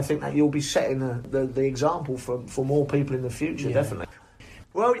about it. And I think that you'll be setting the example for more people in the future, definitely.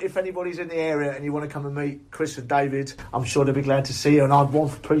 Well, if anybody's in the area and you want to come and meet Chris and David, I'm sure they'll be glad to see you. And I'd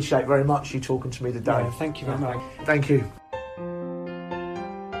appreciate very much you talking to me today. Yeah, thank you very much. Thank you.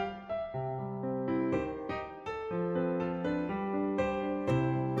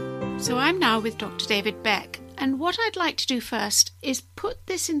 So I'm now with Dr. David Beck, and what I'd like to do first is put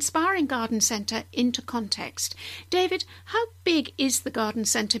this inspiring garden centre into context. David, how big is the garden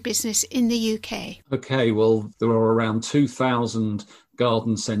centre business in the UK? Okay, well, there are around 2,000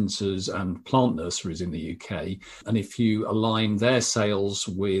 garden centres and plant nurseries in the UK. And if you align their sales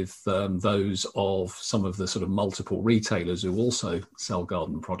with those of some of the sort of multiple retailers who also sell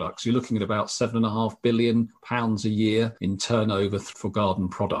garden products, you're looking at about £7.5 billion a year in turnover for garden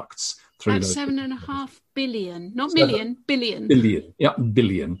products. That's 7.5 billion, not million, billion.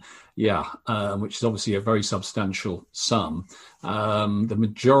 Billion. Yeah, which is obviously a very substantial sum. The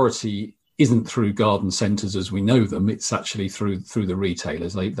majority isn't through garden centres as we know them. It's actually through the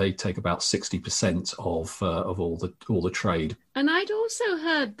retailers. They take about 60% of all the trade. And I'd also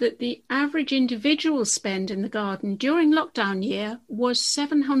heard that the average individual spend in the garden during lockdown year was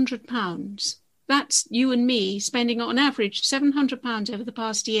 £700. That's you and me spending on average £700 over the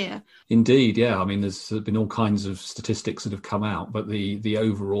past year. Indeed, yeah. I mean, there's been all kinds of statistics that have come out, but the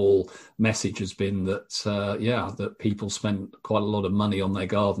overall message has been that, that people spent quite a lot of money on their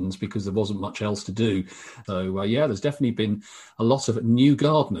gardens because there wasn't much else to do. So, there's definitely been a lot of new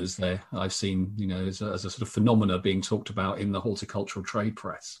gardeners there. I've seen, as a sort of phenomena being talked about in the horticultural trade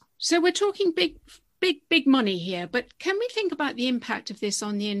press. So we're talking big money here, but can we think about the impact of this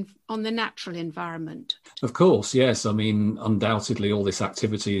on the natural environment? Of course, yes. I mean, undoubtedly, all this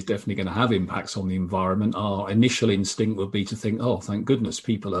activity is definitely going to have impacts on the environment. Our initial instinct would be to think, oh, thank goodness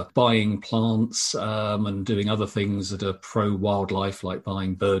people are buying plants and doing other things that are pro-wildlife, like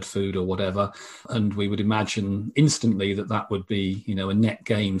buying bird food or whatever. And we would imagine instantly that would be, a net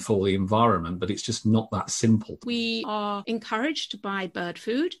gain for the environment, but it's just not that simple. We are encouraged to buy bird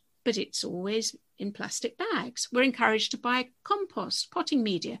food, but it's always in plastic bags. We're encouraged to buy compost, potting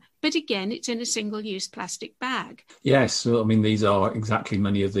media, but again, it's in a single-use plastic bag. Yes, I mean, these are exactly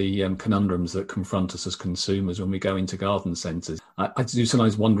many of the conundrums that confront us as consumers when we go into garden centres. I do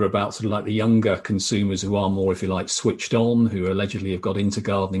sometimes wonder about sort of like the younger consumers who are more, if you like, switched on, who allegedly have got into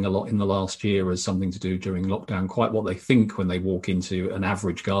gardening a lot in the last year as something to do during lockdown, quite what they think when they walk into an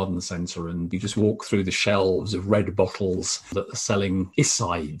average garden centre and you just walk through the shelves of red bottles that are selling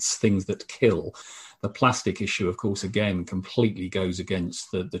herbicides, things that kill. The plastic issue, of course, again, completely goes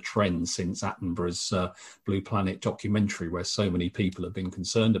against the trend since Attenborough's Blue Planet documentary, where so many people have been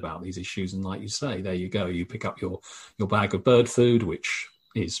concerned about these issues. And like you say, there you go. You pick up your bag of bird food, which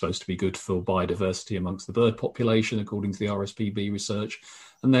is supposed to be good for biodiversity amongst the bird population, according to the RSPB research.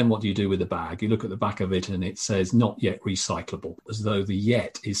 And then what do you do with the bag? You look at the back of it and it says not yet recyclable, as though the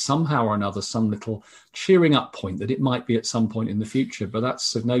yet is somehow or another some little cheering up point that it might be at some point in the future. But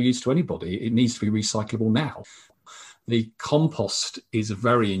that's of no use to anybody. It needs to be recyclable now. The compost is a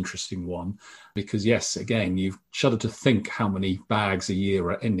very interesting one because, yes, again, you shudder to think how many bags a year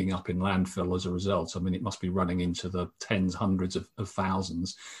are ending up in landfill as a result. I mean, it must be running into the tens, hundreds of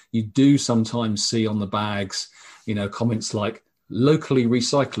thousands. You do sometimes see on the bags, comments like locally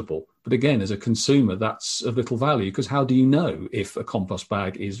recyclable. But again, as a consumer, that's of little value because how do you know if a compost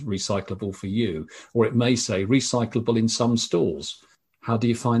bag is recyclable for you? Or it may say recyclable in some stores. How do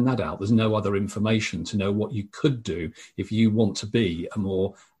you find that out? There's no other information to know what you could do if you want to be a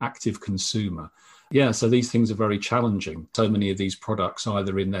more active consumer. Yeah, so these things are very challenging. So many of these products,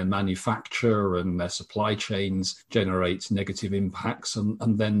 either in their manufacture and their supply chains, generate negative impacts.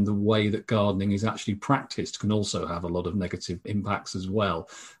 And then the way that gardening is actually practiced can also have a lot of negative impacts as well.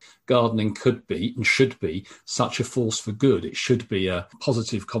 Gardening could be and should be such a force for good. It should be a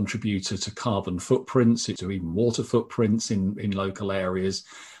positive contributor to carbon footprints, to even water footprints in local areas.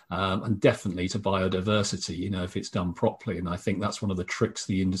 And definitely to biodiversity, if it's done properly. And I think that's one of the tricks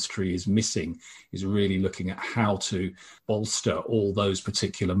the industry is missing, is really looking at how to bolster all those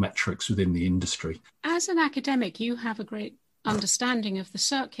particular metrics within the industry. As an academic, you have a great understanding of the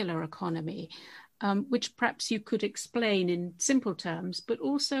circular economy, which perhaps you could explain in simple terms, but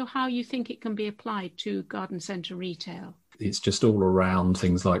also how you think it can be applied to garden centre retail. It's just all around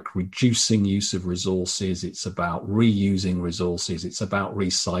things like reducing use of resources. It's about reusing resources. It's about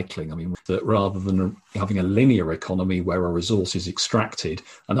recycling. I mean, that rather than having a linear economy where a resource is extracted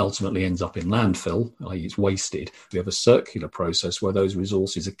and ultimately ends up in landfill, i.e. it's wasted, we have a circular process where those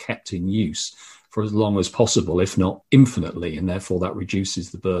resources are kept in use for as long as possible, if not infinitely, and therefore that reduces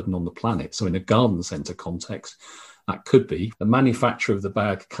the burden on the planet. So in a garden centre context, that could be the manufacture of the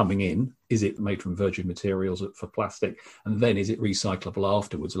bag coming in. Is it made from virgin materials for plastic? And then is it recyclable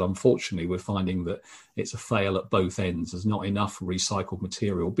afterwards? Well, unfortunately, we're finding that it's a fail at both ends. There's not enough recycled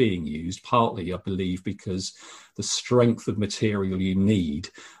material being used, partly, I believe, because the strength of material you need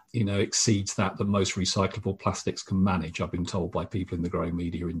exceeds that most recyclable plastics can manage, I've been told by people in the growing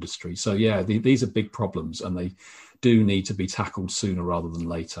media industry. So, yeah, these are big problems and they do need to be tackled sooner rather than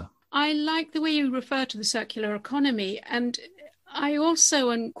later. I like the way you refer to the circular economy, and I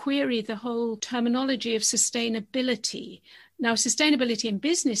also query the whole terminology of sustainability. Now, sustainability in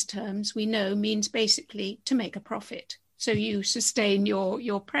business terms, we know, means basically to make a profit. So you sustain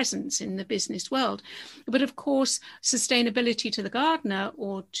your presence in the business world. But of course, sustainability to the gardener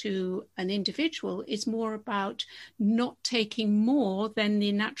or to an individual is more about not taking more than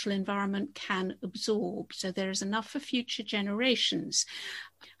the natural environment can absorb. So there is enough for future generations.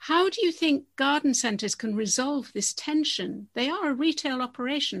 How do you think garden centres can resolve this tension? They are a retail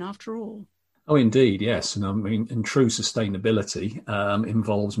operation after all. Oh, indeed, yes. And I mean, and true sustainability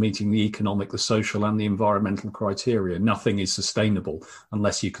involves meeting the economic, the social and the environmental criteria. Nothing is sustainable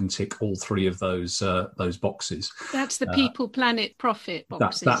unless you can tick all three of those boxes. That's the people, planet, profit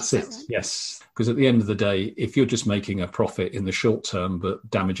boxes. That's it, right? Yes. Because at the end of the day, if you're just making a profit in the short term but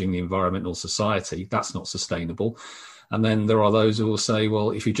damaging the environment or society, that's not sustainable. And then there are those who will say,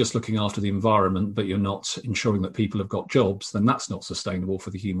 well, if you're just looking after the environment, but you're not ensuring that people have got jobs, then that's not sustainable for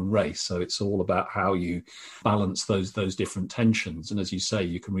the human race. So it's all about how you balance those different tensions. And as you say,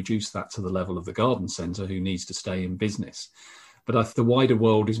 you can reduce that to the level of the garden centre who needs to stay in business. But the wider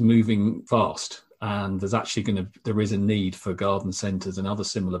world is moving fast. And there is a need for garden centres and other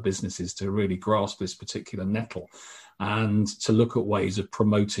similar businesses to really grasp this particular nettle and to look at ways of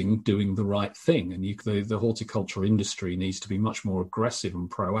promoting doing the right thing. And the horticulture industry needs to be much more aggressive and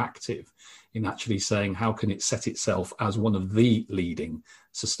proactive in actually saying how can it set itself as one of the leading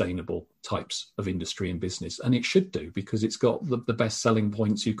sustainable types of industry and business. And it should do, because it's got the best selling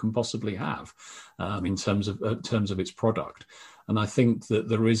points you can possibly have in terms of its product. And I think that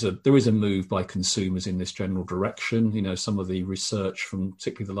there is a move by consumers in this general direction. Some of the research from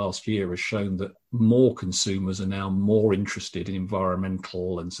particularly the last year has shown that more consumers are now more interested in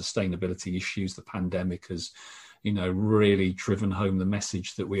environmental and sustainability issues. The pandemic has really driven home the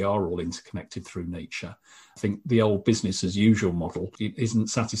message that we are all interconnected through nature. I think the old business as usual model isn't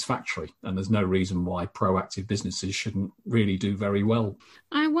satisfactory, and there's no reason why proactive businesses shouldn't really do very well.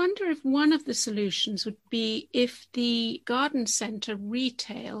 I wonder if one of the solutions would be if the garden centre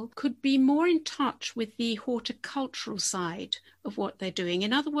retail could be more in touch with the horticultural side of what they're doing.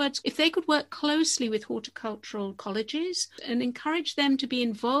 In other words, if they could work closely with horticultural colleges and encourage them to be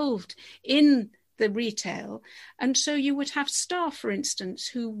involved in the retail. And so you would have staff, for instance,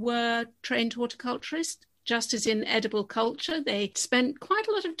 who were trained horticulturists, just as in edible culture. They spent quite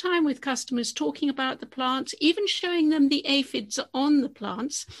a lot of time with customers talking about the plants, even showing them the aphids on the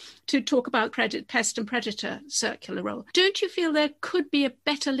plants to talk about pest and predator circular role. Don't you feel there could be a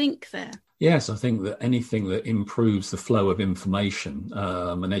better link there? Yes, I think that anything that improves the flow of information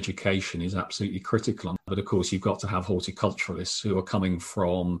and education is absolutely critical. But of course, you've got to have horticulturalists who are coming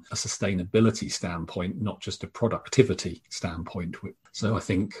from a sustainability standpoint, not just a productivity standpoint. So I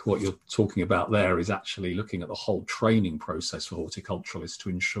think what you're talking about there is actually looking at the whole training process for horticulturalists to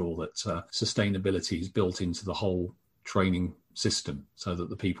ensure that sustainability is built into the whole training system, so that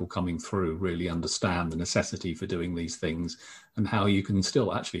the people coming through really understand the necessity for doing these things and how you can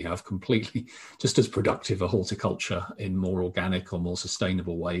still actually have completely just as productive a horticulture in more organic or more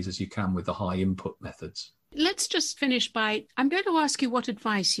sustainable ways as you can with the high input methods. Let's just finish by, I'm going to ask you what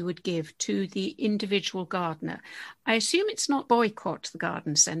advice you would give to the individual gardener. I assume it's not boycott the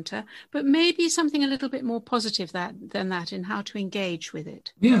garden centre, but maybe something a little bit more positive than that in how to engage with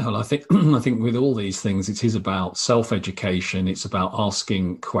it. Yeah, well, I think with all these things, it is about self-education. It's about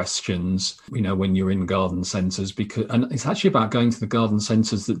asking questions, when you're in garden centres, and it's actually about going to the garden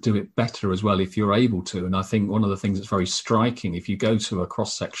centres that do it better as well, if you're able to. And I think one of the things that's very striking, if you go to a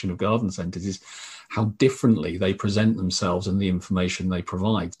cross-section of garden centres, is how differently they present themselves and the information they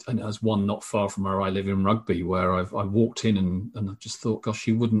provide. And as one not far from where I live in Rugby, where I walked in and I just thought, gosh,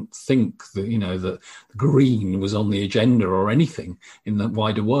 you wouldn't think that, that green was on the agenda or anything in the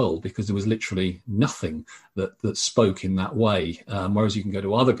wider world, because there was literally nothing that spoke in that way. Whereas you can go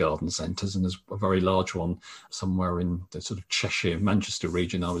to other garden centres, and there's a very large one somewhere in the sort of Cheshire, Manchester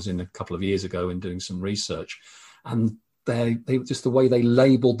region I was in a couple of years ago and doing some research. And they just the way they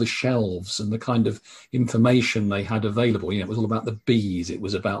labelled the shelves and the kind of information they had available. It was all about the bees. It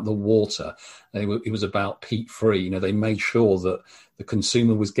was about the water. It was about peat-free. They made sure that the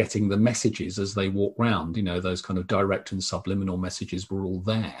consumer was getting the messages as they walk round. Those kind of direct and subliminal messages were all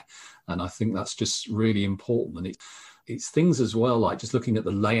there. And I think that's just really important. And it's things as well, like just looking at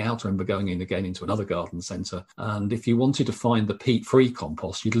the layout. I remember going in again into another garden centre, and if you wanted to find the peat-free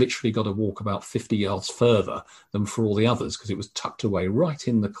compost, you'd literally got to walk about 50 yards further than for all the others, because it was tucked away right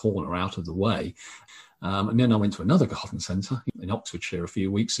in the corner out of the way. And then I went to another garden centre in Oxfordshire a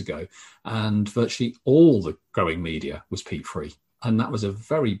few weeks ago, and virtually all the growing media was peat-free. And that was a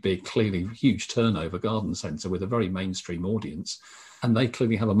very big, clearly huge turnover garden centre with a very mainstream audience. And they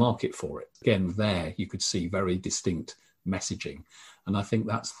clearly have a market for it. Again, there you could see very distinct messaging. And I think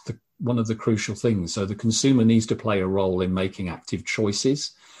that's one of the crucial things. So the consumer needs to play a role in making active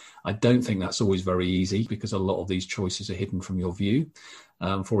choices. I don't think that's always very easy, because a lot of these choices are hidden from your view.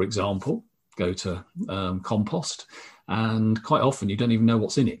 For example, go to compost, and quite often you don't even know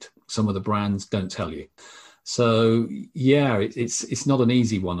what's in it. Some of the brands don't tell you. So, yeah, it's not an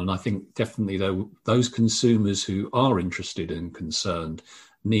easy one. And I think definitely, though, those consumers who are interested and concerned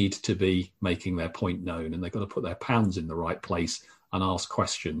need to be making their point known, and they've got to put their pounds in the right place and ask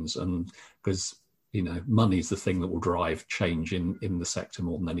questions. And because, money is the thing that will drive change in the sector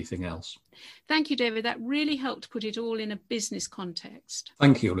more than anything else. Thank you, David. That really helped put it all in a business context.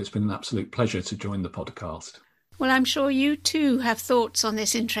 Thank you. It's been an absolute pleasure to join the podcast. Well, I'm sure you too have thoughts on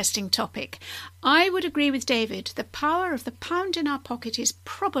this interesting topic. I would agree with David. The power of the pound in our pocket is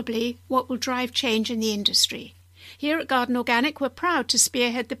probably what will drive change in the industry. Here at Garden Organic, we're proud to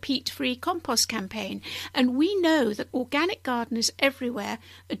spearhead the peat-free compost campaign, and we know that organic gardeners everywhere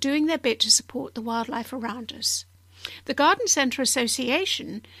are doing their bit to support the wildlife around us. The Garden Centre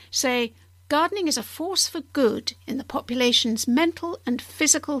Association say, gardening is a force for good in the population's mental and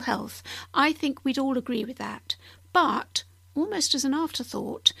physical health. I think we'd all agree with that. But, almost as an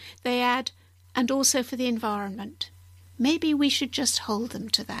afterthought, they add, and also for the environment. Maybe we should just hold them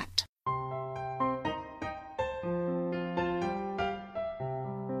to that.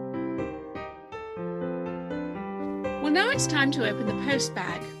 Well, now it's time to open the post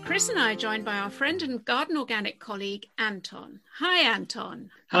bag. Chris and I are joined by our friend and Garden Organic colleague, Anton. Hi,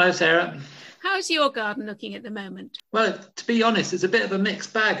 Anton. Hello, Sarah. How's your garden looking at the moment? Well, to be honest, it's a bit of a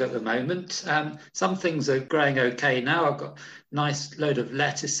mixed bag at the moment. Some things are growing okay now. I've got a nice load of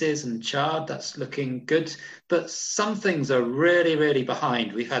lettuces and chard. That's looking good. But some things are really, really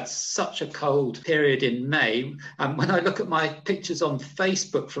behind. We've had such a cold period in May. When I look at my pictures on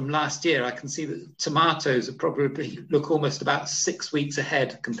Facebook from last year, I can see that tomatoes are probably look almost about 6 weeks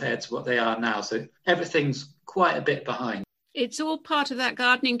ahead compared to what they are now. So everything's quite a bit behind. It's all part of that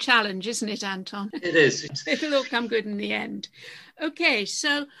gardening challenge, isn't it, Anton? It is. It'll all come good in the end. Okay,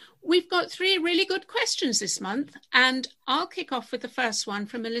 so we've got 3 really good questions this month, and I'll kick off with the first one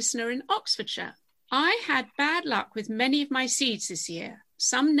from a listener in Oxfordshire. I had bad luck with many of my seeds this year.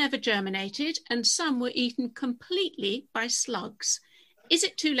 Some never germinated, and some were eaten completely by slugs. Is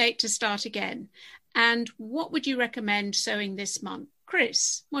it too late to start again? And what would you recommend sowing this month?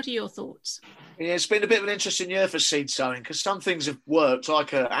 Chris, what are your thoughts? Yeah, it's been a bit of an interesting year for seed sowing because some things have worked,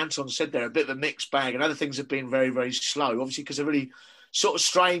 like Anton said there, a bit of a mixed bag, and other things have been very, very slow. Obviously, because a really sort of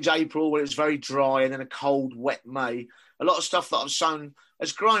strange April when it was very dry and then a cold, wet May. A lot of stuff that I've sown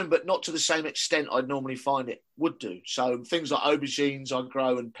has grown, but not to the same extent I'd normally find it would do. So things like aubergines I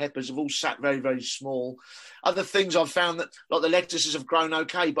grow and peppers have all sat very, very small. Other things I've found that, like the lettuces, have grown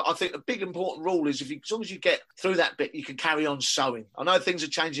okay. But I think the big important rule is as long as you get through that bit, you can carry on sowing. I know things are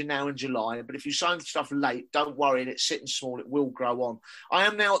changing now in July, but if you're sowing stuff late, don't worry, it's sitting small, it will grow on. I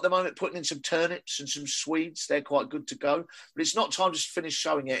am now at the moment putting in some turnips and some Swedes. They're quite good to go. But it's not time to finish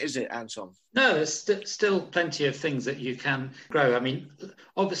sowing yet, is it, Anton? No, there's still plenty of things that you can grow. I mean,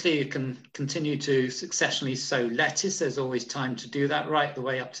 obviously you can continue to successionally sow lettuce. There's always time to do that right the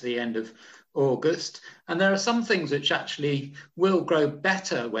way up to the end of August. And there are some things which actually will grow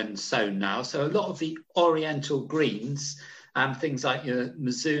better when sown now. So a lot of the oriental greens, things like your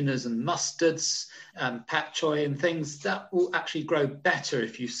mizunas and mustards, pak choi and things, that will actually grow better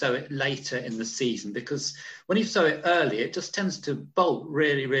if you sow it later in the season, because when you sow it early, it just tends to bolt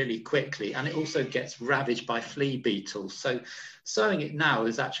really, really quickly, and it also gets ravaged by flea beetles. So sowing it now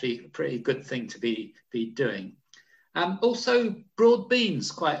is actually a pretty good thing to be doing. Also, broad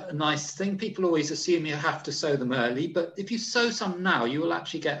beans, quite a nice thing. People always assume you have to sow them early, but if you sow some now, you will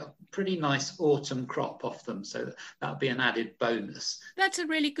actually get a pretty nice autumn crop off them. So that'll be an added bonus. That's a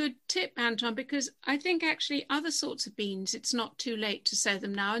really good tip, Anton, because I think actually other sorts of beans, it's not too late to sow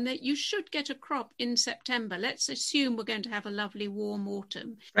them now, and that you should get a crop in September. Let's assume we're going to have a lovely warm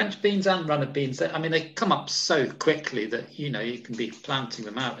autumn. French beans and runner beans, they come up so quickly that, you can be planting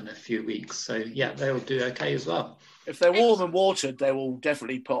them out in a few weeks. So yeah, they'll do okay as well. If they're warm and watered, they will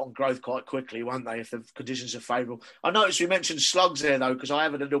definitely put on growth quite quickly, won't they, if the conditions are favourable. I noticed we mentioned slugs there, though, because I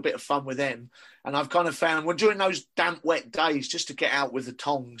have a little bit of fun with them. And I've kind of found, when during those damp, wet days, just to get out with the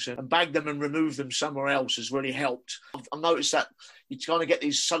tongs and bag them and remove them somewhere else has really helped. I've noticed that you kind of get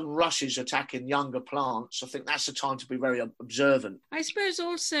these sudden rushes attacking younger plants. I think that's the time to be very observant. I suppose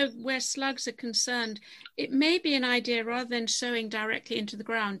also where slugs are concerned, it may be an idea, rather than sowing directly into the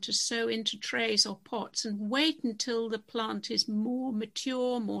ground, to sow into trays or pots and wait until the plant is more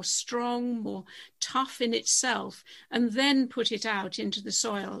mature, more strong, more tough in itself, and then put it out into the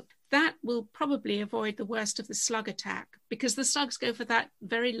soil. That will probably avoid the worst of the slug attack, because the slugs go for that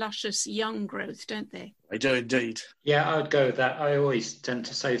very luscious young growth, don't they? They do indeed. Yeah, I would go with that. I always tend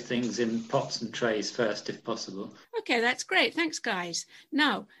to sow things in pots and trays first, if possible. Okay, that's great. Thanks, guys.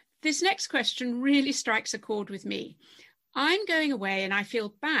 Now, this next question really strikes a chord with me. I'm going away and I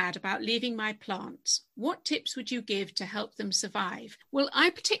feel bad about leaving my plants. What tips would you give to help them survive? Well, I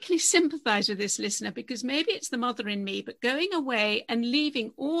particularly sympathise with this listener, because maybe it's the mother in me, but going away and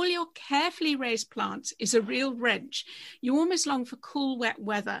leaving all your carefully raised plants is a real wrench. You almost long for cool, wet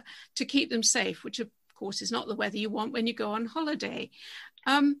weather to keep them safe, which of course is not the weather you want when you go on holiday.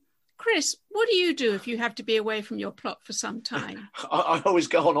 Chris, what do you do if you have to be away from your plot for some time? I always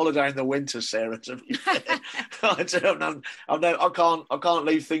go on holiday in the winter, Sarah, to be fair. I can't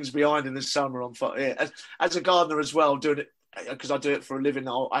leave things behind in the summer. As a gardener as well, doing it because I do it for a living,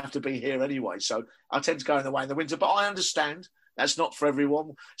 I have to be here anyway. So I tend to go away in the winter, but I understand that's not for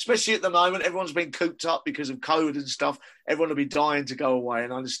everyone, especially at the moment. Everyone's been cooped up because of COVID and stuff. Everyone will be dying to go away,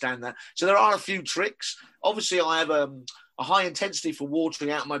 and I understand that. So there are a few tricks. Obviously, I have a high intensity for watering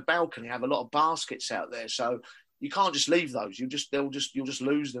out on my balcony. I have a lot of baskets out there, so you can't just leave those. You'll just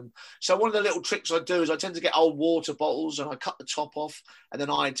lose them. So one of the little tricks I do is I tend to get old water bottles and I cut the top off, and then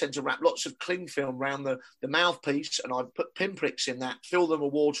I tend to wrap lots of cling film around the mouthpiece, and I put pinpricks in that, fill them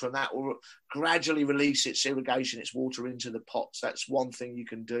with water, and that will gradually release its irrigation, its water into the pots. That's one thing you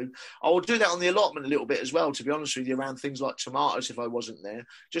can do. I will do that on the allotment a little bit as well, to be honest with you, around things like tomatoes if I wasn't there.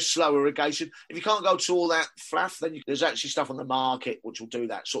 Just slow irrigation. If you can't go to all that fluff, then there's actually stuff on the market which will do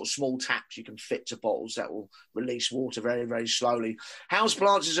that, sort of small taps you can fit to bottles that will release water very, very slowly. House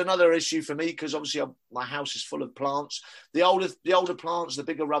plants is another issue for me, because obviously my house is full of plants. The older plants, the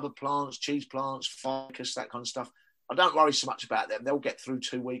bigger rubber plants, cheese plants, ficus, that kind of stuff, I don't worry so much about them. They'll get through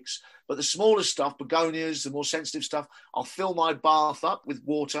 2 weeks. But the smaller stuff, begonias, the more sensitive stuff, I'll fill my bath up with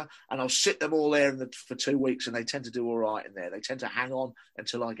water and I'll sit them all there for 2 weeks, and they tend to do all right in there. They tend to hang on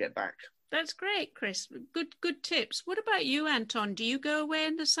until I get back. That's great, Chris. Good tips. What about you, Anton? Do you go away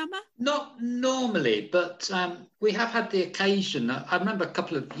in the summer? Not normally, but we have had the occasion. I remember a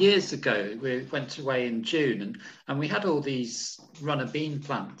couple of years ago, we went away in June and we had all these runner bean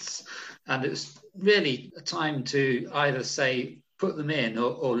plants. And it was really a time to either say put them in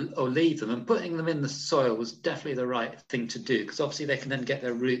or leave them. And putting them in the soil was definitely the right thing to do, because obviously they can then get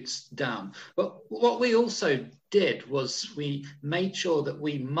their roots down. But what we also did was we made sure that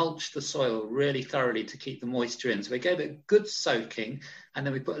we mulched the soil really thoroughly to keep the moisture in. So we gave it a good soaking, and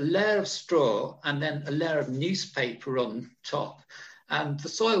then we put a layer of straw and then a layer of newspaper on top. And the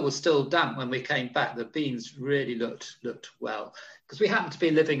soil was still damp when we came back. The beans really looked well, because we happened to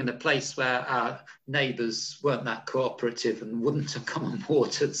be living in a place where our neighbours weren't that cooperative and wouldn't have come and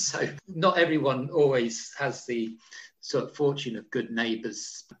watered. So not everyone always has the sort of fortune of good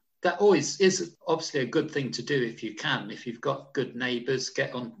neighbours. That always is obviously a good thing to do if you can. If you've got good neighbours,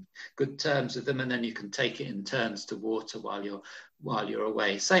 get on good terms with them, and then you can take it in turns to water while you're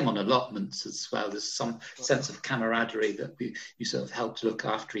away. Same on allotments as well. There's some sense of camaraderie that you sort of help to look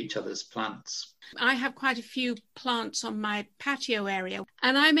after each other's plants. I have quite a few plants on my patio area,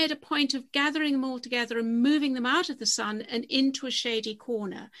 and I made a point of gathering them all together and moving them out of the sun and into a shady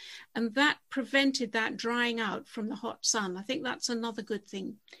corner. And that prevented that drying out from the hot sun. I think that's another good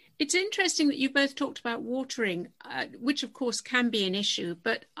thing. It's interesting that you both talked about watering, which of course can be an issue,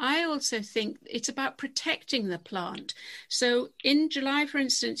 but I also think it's about protecting the plant. So in July, for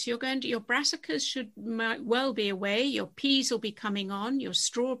instance, your brassicas might well be away, your peas will be coming on, your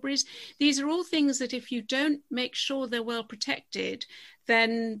strawberries. These are all things that if you don't make sure they're well protected,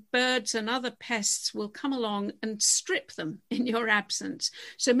 then birds and other pests will come along and strip them in your absence.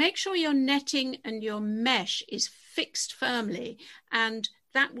 So make sure your netting and your mesh is fixed firmly, and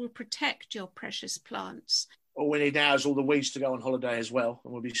that will protect your precious plants. All we need now is all the weeds to go on holiday as well,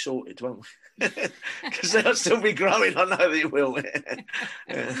 and we'll be sorted, won't we? Because they'll still be growing. I know they will.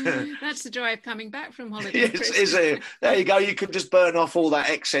 That's the joy of coming back from holiday. Yes, is it? There you go. You can just burn off all that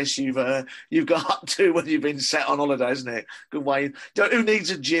excess you've got up to when you've been set on holiday, isn't it? Good way. Who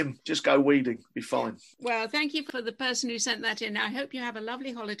needs a gym? Just go weeding. Be fine. Well, thank you for the person who sent that in. I hope you have a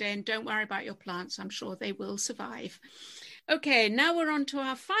lovely holiday, and don't worry about your plants. I'm sure they will survive. Okay, now we're on to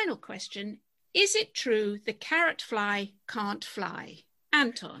our final question. Is it true the carrot fly can't fly?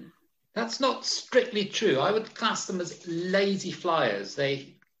 Anton? That's not strictly true. I would class them as lazy flyers.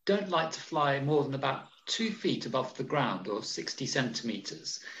 They don't like to fly more than about 2 feet above the ground, or 60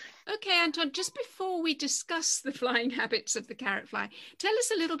 centimetres. Okay, Anton, just before we discuss the flying habits of the carrot fly, tell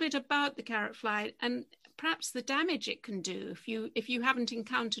us a little bit about the carrot fly and perhaps the damage it can do if you haven't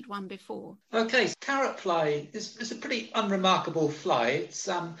encountered one before. Okay, carrot fly is a pretty unremarkable fly. It's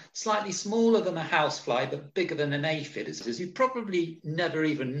slightly smaller than a housefly, but bigger than an aphid. You probably never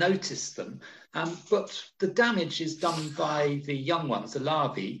even noticed them. But the damage is done by the young ones, the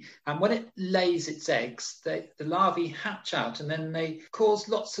larvae. And when it lays its eggs, the larvae hatch out, and then they cause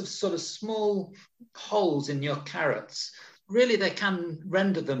lots of sort of small holes in your carrots. Really, they can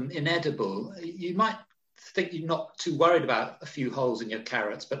render them inedible. You might think you're not too worried about a few holes in your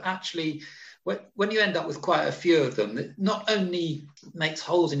carrots, but actually when you end up with quite a few of them, it not only makes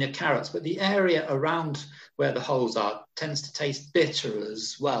holes in your carrots, but the area around where the holes are tends to taste bitter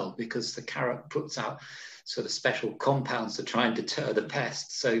as well, because the carrot puts out sort of special compounds to try and deter the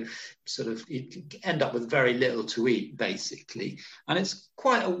pests. So sort of you end up with very little to eat, basically. And it's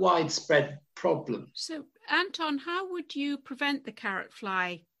quite a widespread problem. So, Anton, how would you prevent the carrot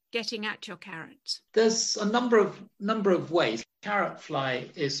fly getting at your carrots? There's a number of ways. Carrot fly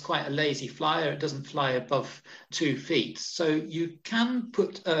is quite a lazy flyer. It doesn't fly above 2 feet. So you can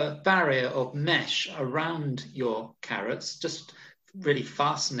put a barrier of mesh around your carrots, just really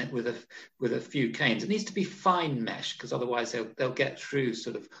fasten it with a few canes. It needs to be fine mesh, because otherwise they'll get through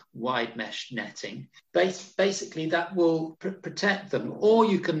sort of wide mesh netting. Basically, that will protect them. Or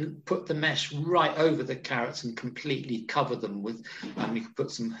you can put the mesh right over the carrots and completely cover them with, and you can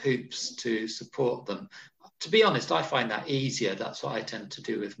put some hoops to support them. To be honest, I find that easier. That's what I tend to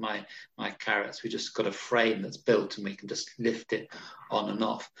do with my carrots. We just got a frame that's built and we can just lift it on and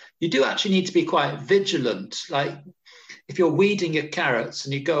off. You do actually need to be quite vigilant. Like if you're weeding your carrots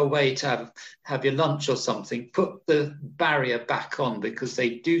and you go away to have your lunch or something, put the barrier back on, because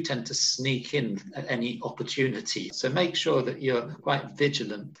they do tend to sneak in at any opportunity. So make sure that you're quite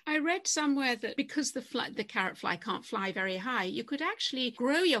vigilant. I read somewhere that because the carrot fly can't fly very high, you could actually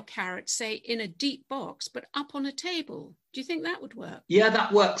grow your carrots, say, in a deep box, but up on a table. Do you think that would work? Yeah,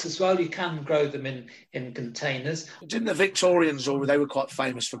 that works as well. You can grow them in containers. Didn't the Victorians, or they were quite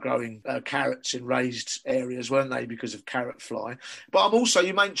famous for growing carrots in raised areas, weren't they, because of carrot fly? But I'm also,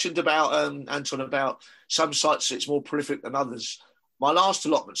 you mentioned about, Anton, about some sites it's more prolific than others. My last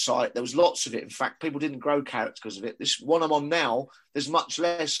allotment site, there was lots of it. In fact, people didn't grow carrots because of it. This one I'm on now, there's much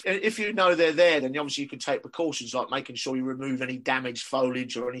less. If you know they're there, then obviously you can take precautions like making sure you remove any damaged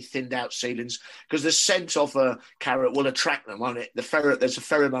foliage or any thinned out seedlings, because the scent of a carrot will attract them, won't it? There's a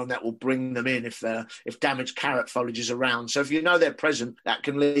pheromone that will bring them in if damaged carrot foliage is around. So if you know they're present, that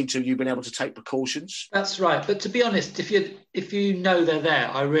can lead to you being able to take precautions. That's right. But to be honest, if you know they're there,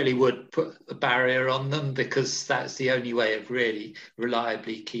 I really would put a barrier on them, because that's the only way of really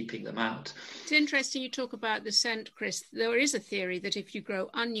reliably keeping them out. It's interesting you talk about the scent, Chris. There is a theory that if you grow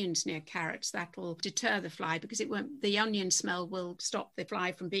onions near carrots, that will deter the fly, because the onion smell will stop the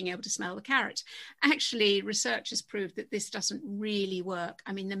fly from being able to smell the carrot. Actually, research has proved that this doesn't really work.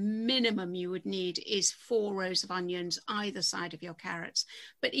 I mean, the minimum you would need is 4 rows of onions either side of your carrots.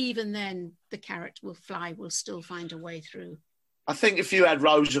 But even then, the fly will still find a way through. I think if you had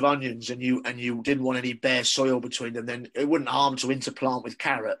rows of onions and you didn't want any bare soil between them, then it wouldn't harm to interplant with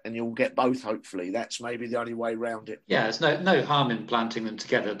carrot, and you'll get both, hopefully. That's maybe the only way around it. Yeah, there's no harm in planting them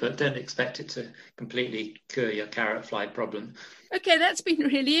together, but don't expect it to completely cure your carrot fly problem. Okay, that's been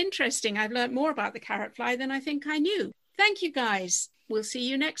really interesting. I've learned more about the carrot fly than I think I knew. Thank you, guys. We'll see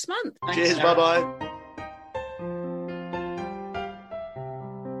you next month. Thanks, cheers, Sarah. bye-bye.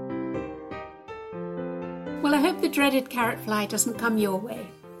 Well, I hope the dreaded carrot fly doesn't come your way.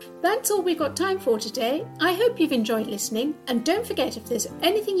 That's all we've got time for today. I hope you've enjoyed listening, and don't forget, if there's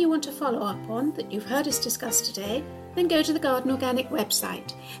anything you want to follow up on that you've heard us discuss today, then go to the Garden Organic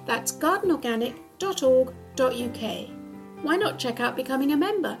website. That's gardenorganic.org.uk. Why not check out becoming a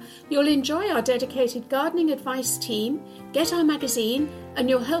member? You'll enjoy our dedicated gardening advice team, get our magazine, and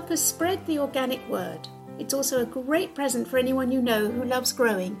you'll help us spread the organic word. It's also a great present for anyone you know who loves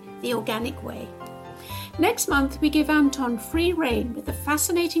growing the organic way. Next month, we give Anton free rein with the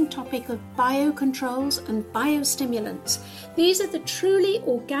fascinating topic of biocontrols and biostimulants. These are the truly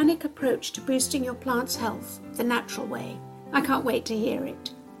organic approach to boosting your plant's health, the natural way. I can't wait to hear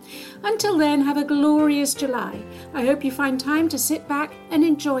it. Until then, have a glorious July. I hope you find time to sit back and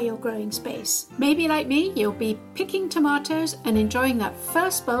enjoy your growing space. Maybe like me, you'll be picking tomatoes and enjoying that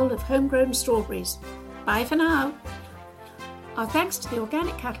first bowl of homegrown strawberries. Bye for now. Our thanks to the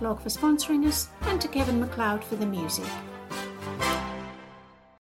Organic Catalogue for sponsoring us, and to Kevin MacLeod for the music.